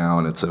hot right now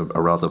and it's a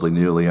relatively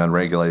newly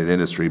unregulated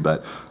industry,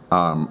 but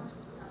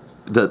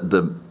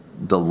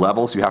the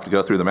levels you have to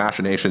go through, the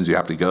machinations you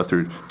have to go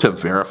through to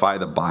verify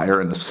the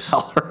buyer and the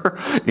seller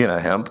in a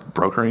hemp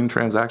brokering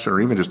transaction, or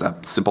even just a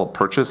simple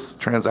purchase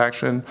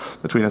transaction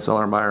between a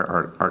seller and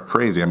buyer are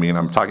crazy. I mean,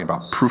 I'm talking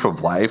about proof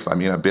of life. I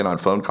mean, I've been on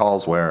phone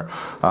calls where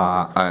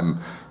I'm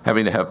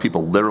having to have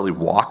people literally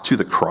walk to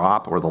the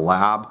crop or the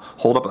lab,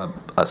 hold up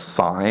a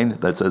sign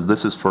that says,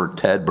 "This is for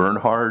Ted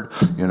Bernhard,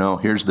 you know,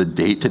 here's the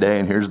date today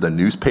and here's the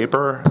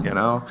newspaper," you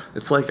know.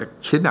 It's like a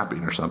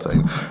kidnapping or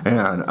something.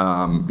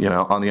 And, you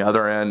know, on the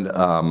other end,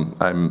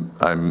 I'm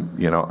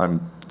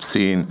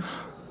seeing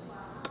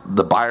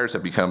the buyers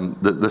have become,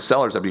 the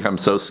sellers have become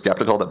so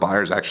skeptical that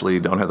buyers actually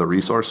don't have the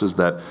resources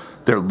that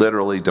they're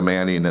literally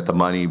demanding that the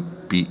money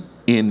be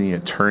in the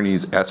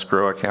attorney's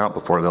escrow account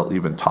before they'll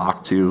even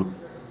talk to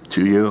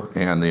you,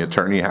 and the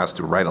attorney has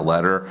to write a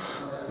letter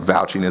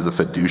vouching as a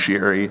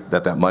fiduciary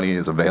that money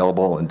is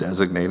available and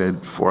designated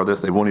for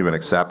this. They won't even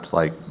accept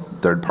like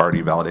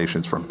third-party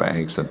validations from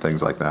banks and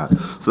things like that.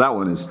 So that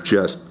one is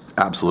just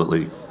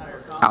absolutely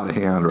out of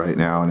hand right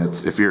now, and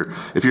it's if you're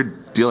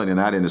dealing in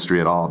that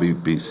industry at all,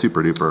 be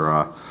super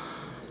duper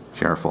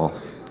careful.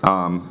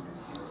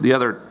 The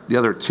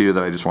other two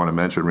that I just want to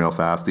mention real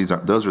fast.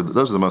 Those are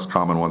the most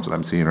common ones that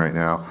I'm seeing right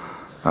now.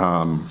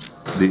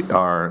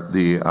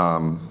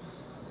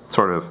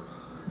 Sort of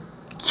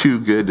too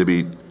good to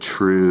be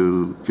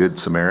true, Good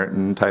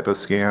Samaritan type of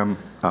scam.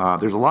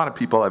 There's a lot of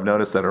people I've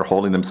noticed that are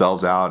holding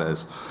themselves out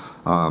as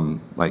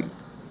like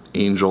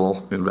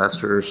angel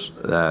investors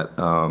that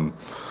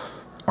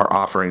are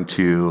offering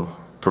to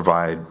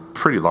provide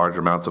pretty large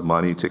amounts of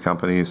money to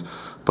companies,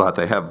 but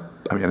they have,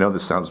 I mean, I know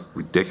this sounds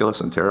ridiculous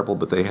and terrible,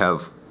 but they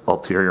have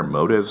ulterior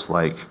motives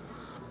like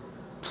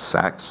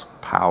sex,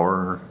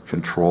 power,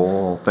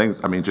 control, things,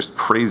 I mean, just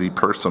crazy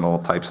personal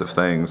types of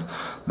things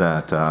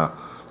that,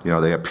 you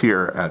know, they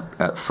appear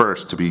at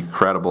first to be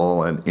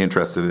credible and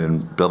interested in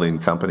building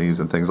companies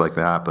and things like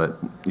that, but,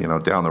 you know,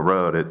 down the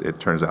road, it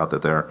turns out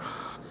that they're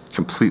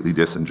completely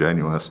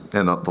disingenuous.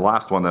 And the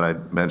last one that I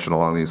mentioned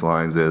along these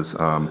lines is,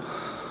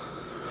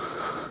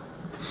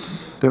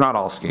 they're not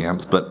all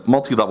scams, but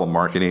multi-level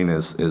marketing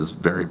is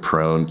very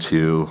prone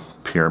to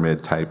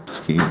pyramid-type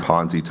scheme,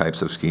 Ponzi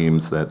types of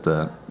schemes that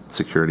the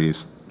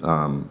Securities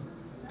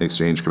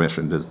Exchange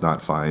Commission does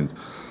not find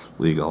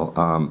legal.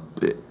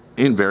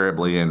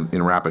 Invariably,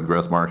 in rapid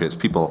growth markets,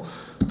 people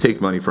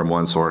take money from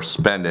one source,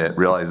 spend it,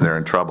 realize they're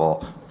in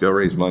trouble, go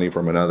raise money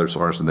from another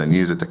source, and then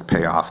use it to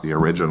pay off the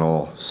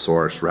original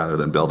source rather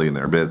than building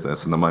their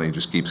business. And the money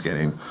just keeps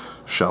getting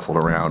shuffled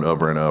around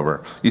over and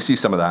over. You see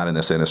some of that in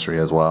this industry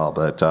as well,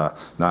 but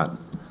not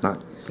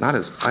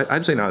as,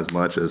 I'd say not as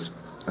much as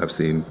I've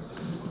seen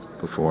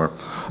before.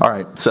 All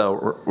right,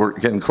 so we're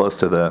getting close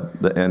to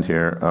the end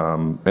here.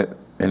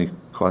 Any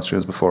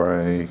questions before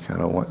I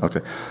kind of want?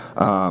 Okay.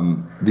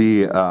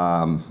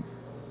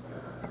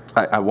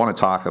 I want to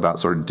talk about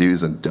sort of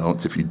do's and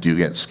don'ts if you do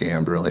get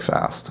scammed really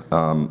fast.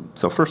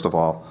 So first of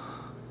all,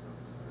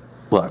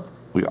 look,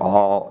 we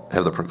all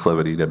have the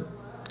proclivity to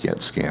get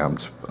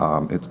scammed.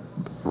 It's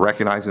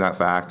recognizing that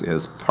fact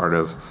is part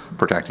of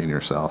protecting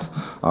yourself.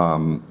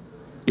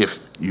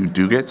 If you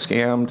do get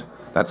scammed,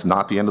 that's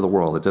not the end of the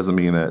world. It doesn't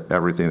mean that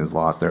everything is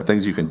lost. There are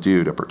things you can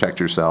do to protect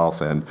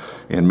yourself and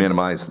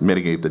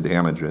mitigate the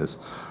damages.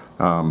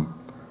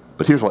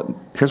 But here's what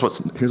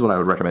I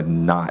would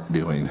recommend not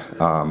doing.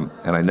 And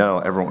I know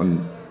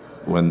everyone,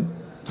 when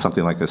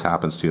something like this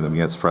happens to them,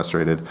 gets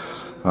frustrated.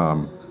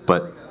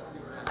 But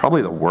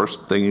probably the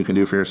worst thing you can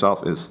do for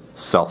yourself is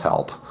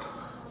self-help.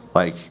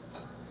 Like,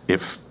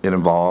 if it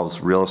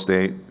involves real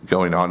estate,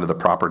 going onto the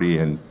property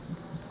and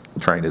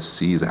trying to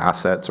seize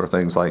assets or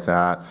things like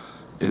that,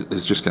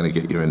 is just going to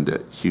get you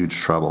into huge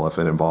trouble. If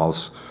it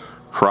involves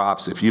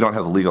crops, if you don't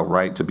have the legal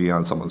right to be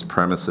on someone's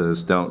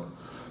premises, don't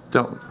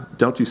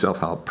do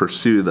self-help.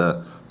 Pursue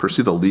the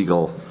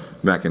legal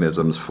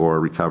mechanisms for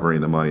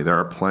recovering the money. There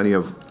are plenty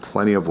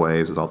of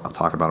ways, as I'll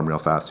talk about them real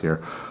fast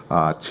here,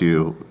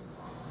 to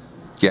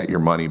get your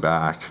money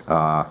back,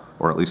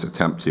 or at least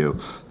attempt to,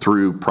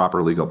 through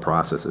proper legal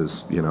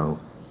processes. You know,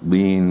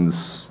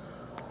 liens,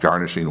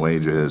 garnishing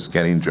wages,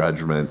 getting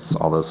judgments,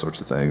 all those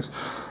sorts of things.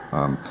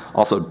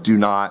 Also, do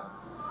not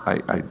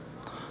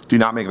do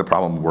not make the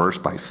problem worse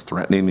by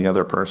threatening the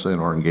other person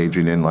or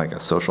engaging in like a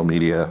social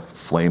media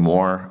flame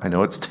war. I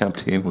know it's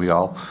tempting. We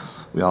all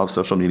have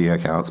social media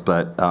accounts,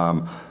 but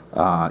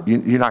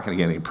you're not going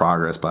to get any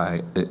progress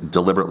by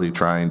deliberately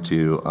trying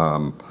to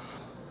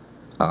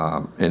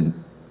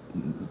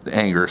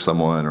anger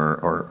someone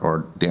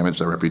or damage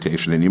their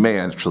reputation, and you may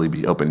actually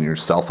be opening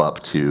yourself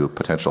up to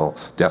potential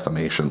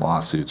defamation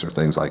lawsuits or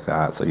things like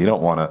that. So you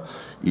don't want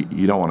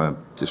to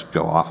just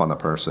go off on the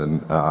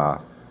person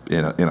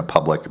in a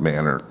public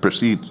manner.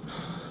 Proceed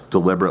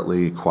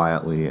deliberately,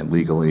 quietly, and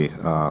legally,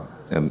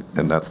 and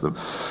that's the.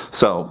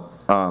 So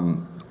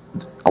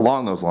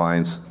along those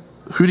lines,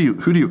 who do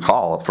you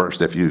call up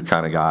first if you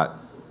got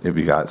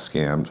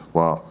scammed?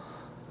 Well,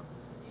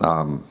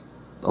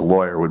 a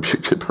lawyer would be a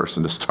good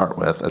person to start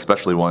with,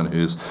 especially one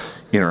who's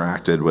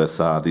interacted with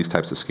these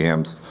types of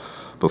scams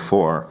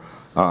before.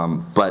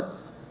 But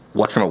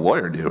what can a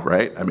lawyer do,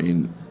 right? I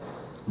mean,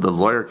 the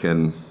lawyer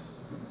can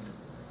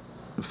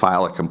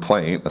file a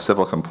complaint, a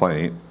civil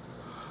complaint,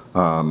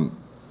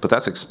 but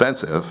that's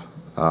expensive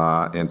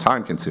and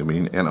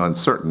time-consuming and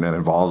uncertain and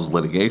involves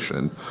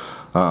litigation.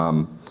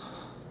 The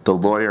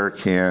lawyer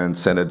can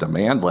send a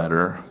demand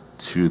letter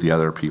to the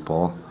other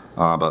people,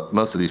 but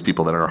most of these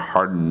people that are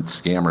hardened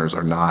scammers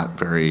are not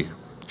very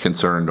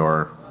concerned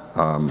or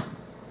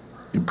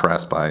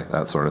impressed by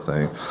that sort of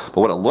thing.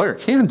 But what a lawyer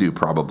can do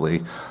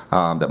probably,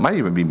 that might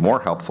even be more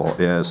helpful,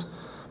 is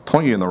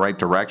point you in the right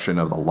direction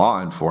of the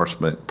law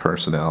enforcement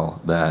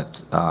personnel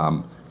that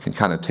can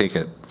kind of take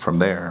it from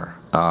there.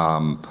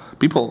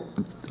 People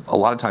a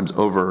lot of times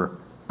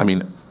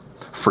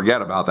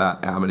forget about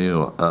that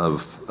avenue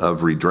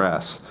of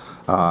redress.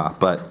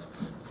 But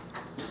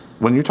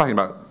when you're talking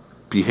about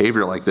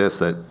behavior like this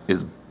that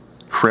is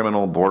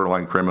criminal,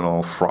 borderline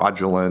criminal,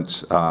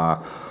 fraudulent,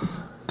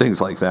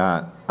 things like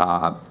that,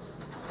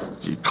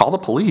 you call the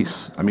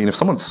police. I mean, if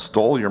someone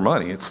stole your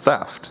money, it's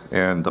theft,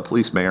 and the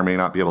police may or may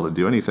not be able to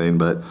do anything.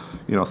 But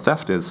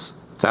theft is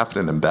theft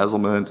and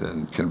embezzlement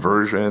and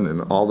conversion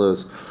and all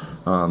those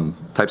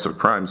types of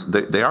crimes.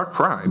 They are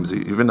crimes,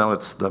 even though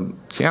it's the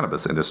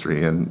cannabis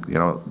industry. And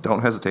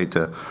don't hesitate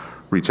to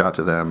reach out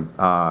to them.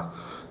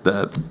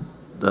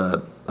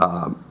 The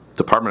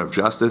Department of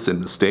Justice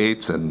in the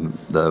states and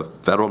the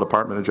Federal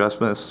Department of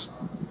Justice,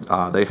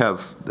 they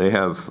have the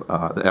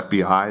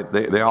FBI.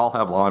 They all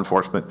have law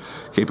enforcement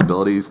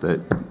capabilities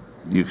that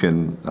you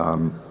can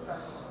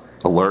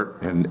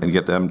alert and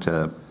get them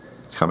to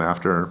come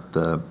after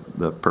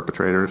the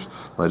perpetrators,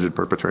 alleged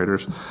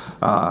perpetrators.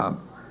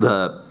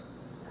 The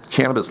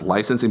Cannabis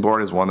Licensing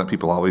Board is one that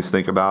people always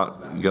think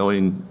about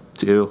going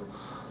to.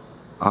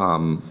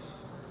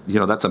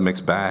 That's a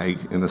mixed bag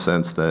in the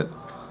sense that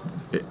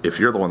if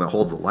you're the one that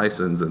holds the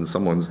license and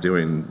someone's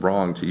doing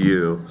wrong to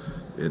you,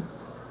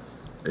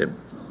 it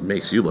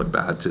makes you look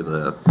bad to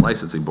the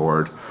licensing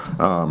board.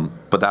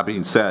 But that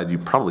being said, you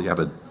probably have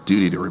a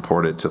duty to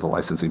report it to the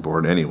licensing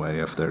board anyway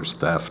if there's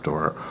theft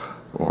or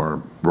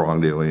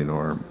wrongdoing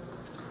or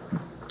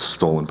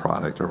stolen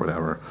product or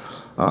whatever.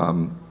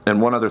 And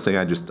one other thing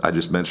I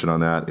just mentioned on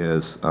that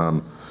is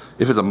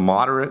if it's a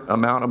moderate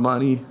amount of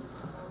money,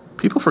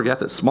 people forget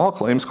that small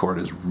claims court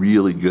is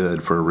really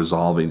good for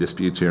resolving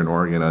disputes here in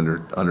Oregon under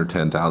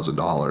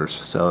 $10,000.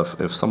 So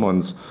if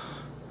someone's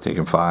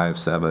taking 5,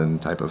 7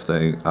 type of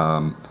thing,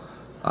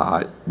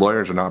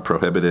 lawyers are not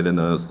prohibited in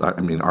those.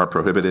 Are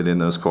prohibited in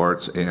those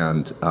courts,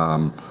 and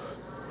a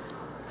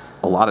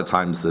lot of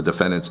times the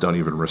defendants don't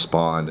even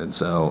respond, and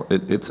so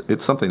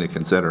it's something to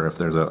consider if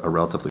there's a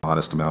relatively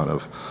modest amount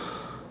of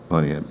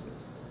money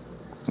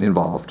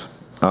involved.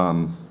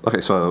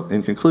 Okay, so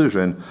in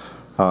conclusion.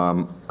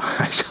 I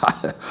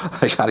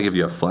gotta give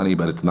you a funny,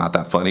 but it's not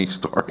that funny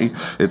story.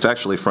 It's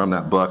actually from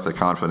that book, The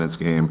Confidence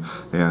Game,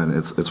 and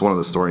it's one of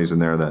the stories in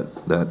there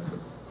that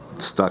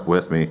stuck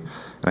with me.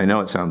 And I know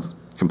it sounds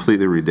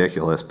completely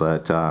ridiculous,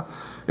 but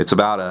it's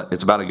about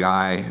a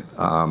guy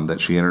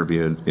that she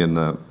interviewed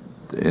who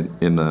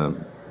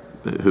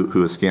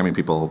was scamming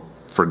people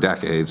for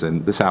decades,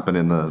 and this happened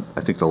in the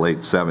late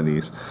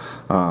 70s.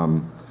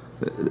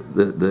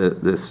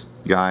 This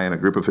guy and a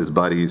group of his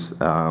buddies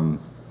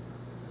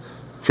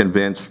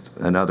convinced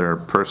another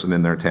person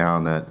in their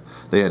town that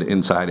they had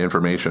inside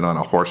information on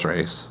a horse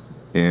race,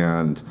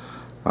 and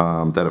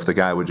that if the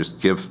guy would just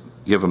give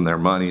them their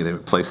money, they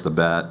would place the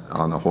bet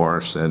on the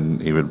horse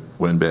and he would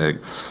win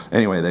big.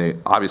 Anyway, they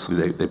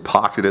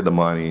pocketed the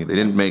money. They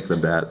didn't make the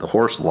bet. The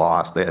horse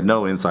lost. They had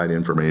no inside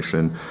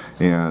information,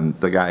 and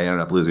the guy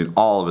ended up losing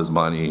all of his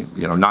money.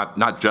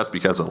 Not just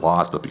because it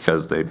lost, but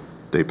because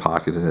they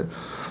pocketed it.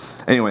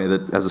 Anyway,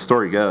 as the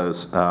story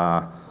goes,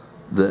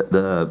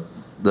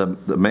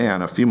 the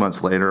man, a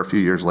few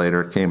years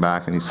later, came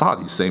back and he saw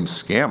these same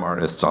scam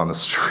artists on the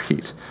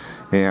street,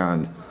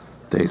 and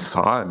they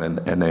saw him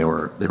and they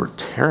were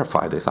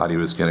terrified. They thought he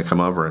was going to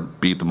come over and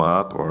beat them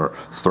up or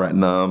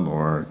threaten them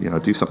or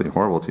do something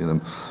horrible to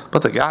them.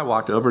 But the guy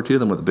walked over to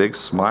them with a big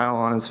smile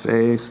on his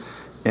face,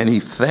 and he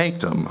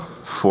thanked them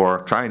for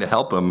trying to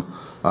help him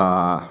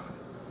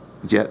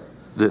get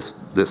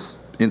this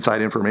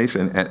inside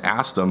information, and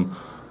asked him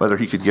whether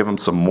he could give him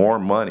some more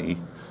money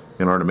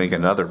in order to make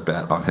another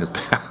bet on his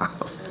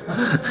behalf.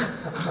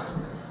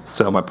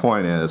 So my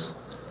point is,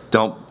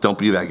 don't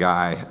be that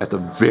guy. At the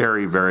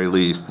very, very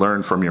least,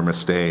 learn from your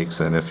mistakes,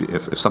 and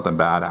if something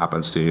bad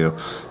happens to you,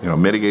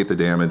 mitigate the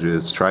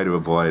damages, try to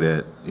avoid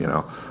it,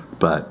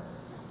 but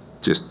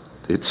just,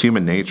 it's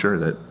human nature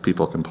that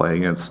people can play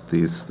against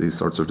these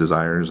sorts of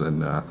desires,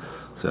 and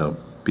so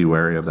be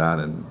wary of that,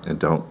 and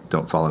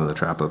don't fall into the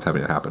trap of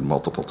having it happen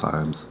multiple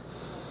times.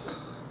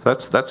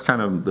 That's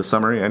kind of the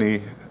summary.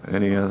 Any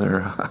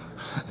other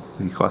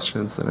any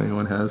questions that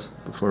anyone has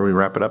before we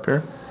wrap it up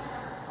here?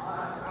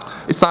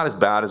 It's not as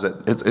bad as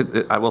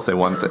I will say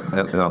one thing,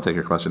 and I'll take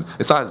your question.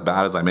 It's not as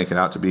bad as I make it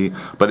out to be,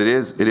 but it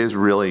is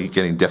really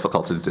getting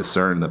difficult to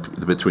discern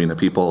between the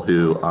people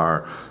who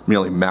are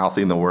merely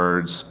mouthing the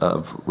words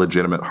of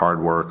legitimate hard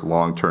work,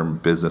 long-term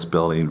business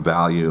building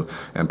value,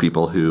 and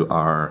people who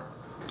are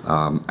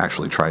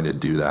actually trying to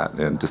do that.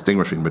 And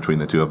distinguishing between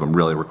the two of them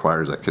really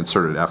requires a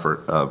concerted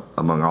effort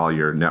among all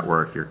your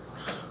network, your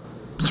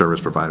service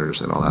providers,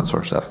 and all that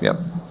sort of stuff. Yep.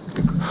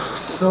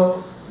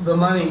 So the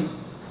money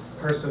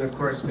person, of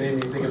course, made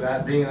me think of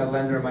that, being a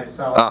lender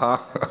myself.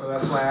 So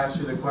that's why I asked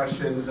you the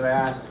question that I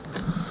asked.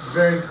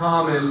 Very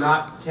common,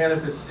 not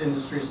cannabis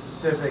industry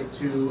specific,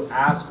 to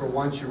ask for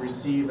once you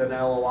receive an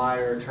LOI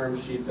or a term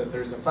sheet that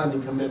there's a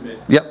funding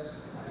commitment. Yep.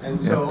 And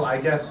so I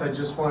guess I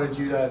just wanted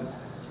you to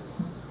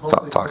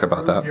talk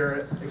about that.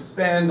 Here,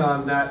 expand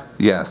on that.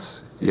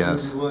 Yes.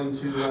 Yes. If you'd be willing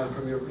to,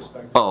 from your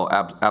perspective. Oh,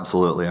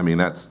 absolutely. I mean,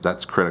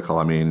 that's critical.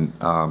 I mean,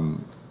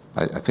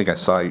 I think I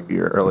saw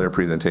your earlier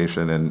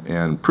presentation,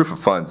 and proof of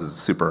funds is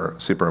super,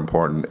 super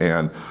important.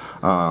 And,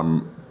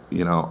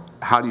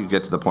 how do you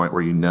get to the point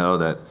where you know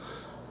that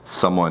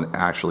someone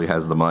actually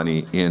has the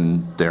money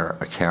in their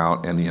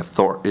account and the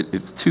authority?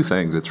 It's two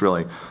things. It's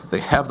really, they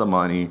have the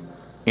money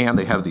and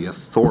they have the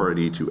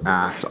authority to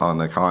act on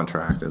the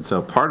contract. And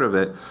so part of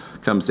it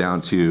comes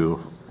down to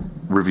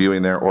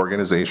reviewing their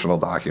organizational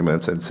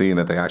documents and seeing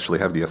that they actually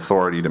have the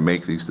authority to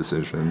make these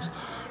decisions,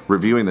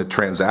 reviewing the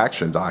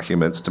transaction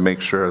documents to make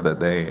sure that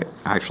they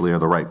actually are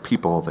the right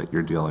people that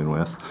you're dealing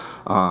with.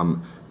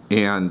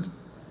 And,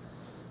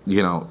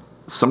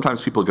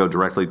 sometimes people go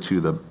directly to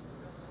the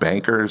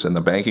bankers and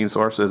the banking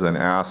sources and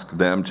ask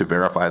them to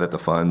verify that the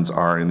funds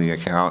are in the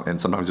account, and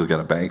sometimes you'll get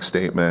a bank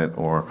statement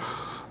or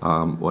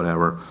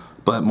whatever.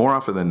 But more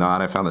often than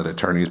not, I found that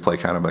attorneys play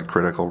kind of a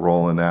critical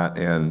role in that,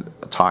 and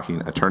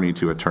talking attorney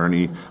to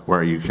attorney,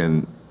 where you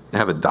can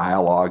have a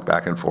dialogue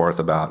back and forth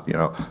about,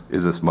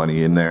 is this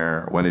money in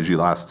there? When did you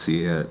last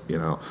see it?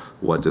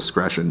 What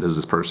discretion does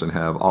this person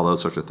have? All those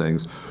sorts of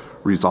things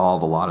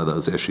resolve a lot of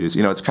those issues.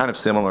 It's kind of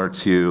similar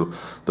to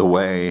the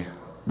way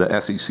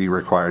the SEC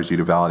requires you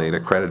to validate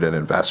accredited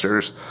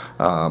investors.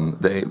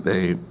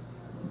 They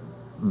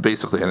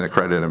basically, an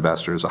accredited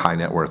investor is a high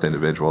net worth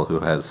individual who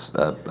has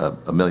a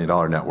 $1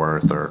 million net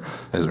worth or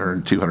has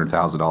earned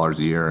 $200,000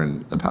 a year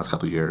in the past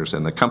couple of years.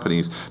 And the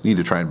companies need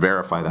to try and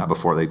verify that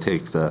before they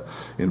take the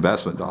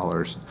investment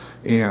dollars.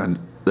 And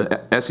the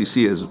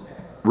SEC has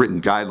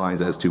written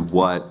guidelines as to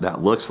what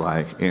that looks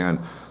like. And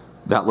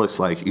that looks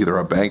like either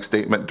a bank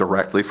statement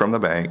directly from the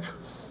bank,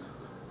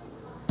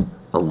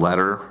 a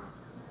letter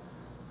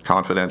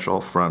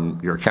confidential from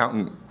your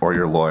accountant or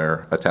your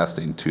lawyer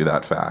attesting to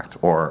that fact,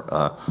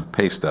 or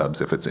pay stubs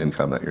if it's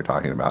income that you're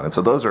talking about. And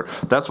so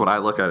that's what I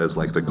look at as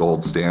like the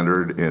gold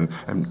standard, and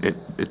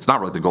it's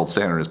not really the gold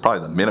standard, it's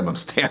probably the minimum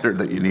standard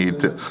that you need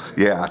to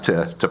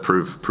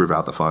prove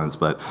out the funds.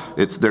 But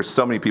there's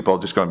so many people,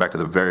 just going back to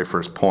the very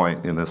first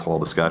point in this whole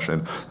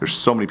discussion, there's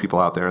so many people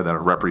out there that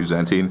are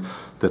representing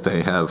that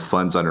they have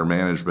funds under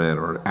management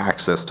or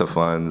access to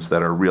funds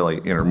that are really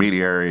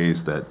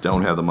intermediaries that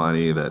don't have the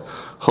money, that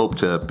hope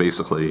to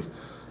basically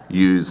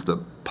use the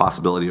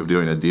possibility of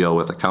doing a deal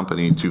with a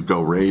company to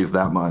go raise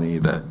that money,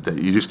 that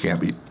you just can't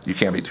be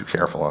too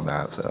careful on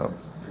that. So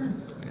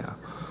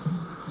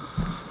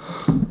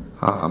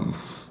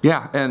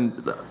and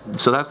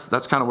so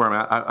that's kind of where I'm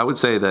at. I would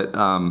say that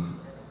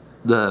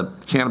the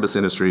cannabis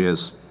industry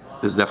is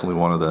definitely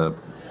one of the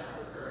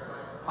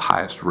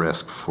highest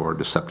risk for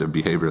deceptive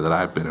behavior that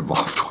I've been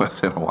involved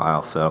with in a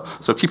while. So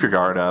keep your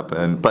guard up,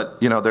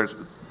 but there's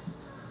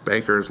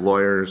bankers,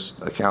 lawyers,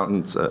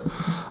 accountants.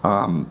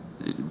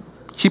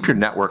 Keep your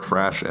network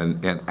fresh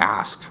and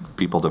ask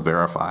people to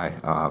verify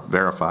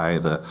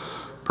the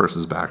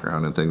person's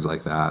background and things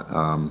like that.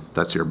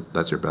 That's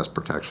your best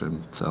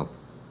protection. So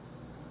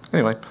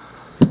anyway,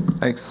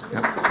 thanks.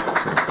 Yeah.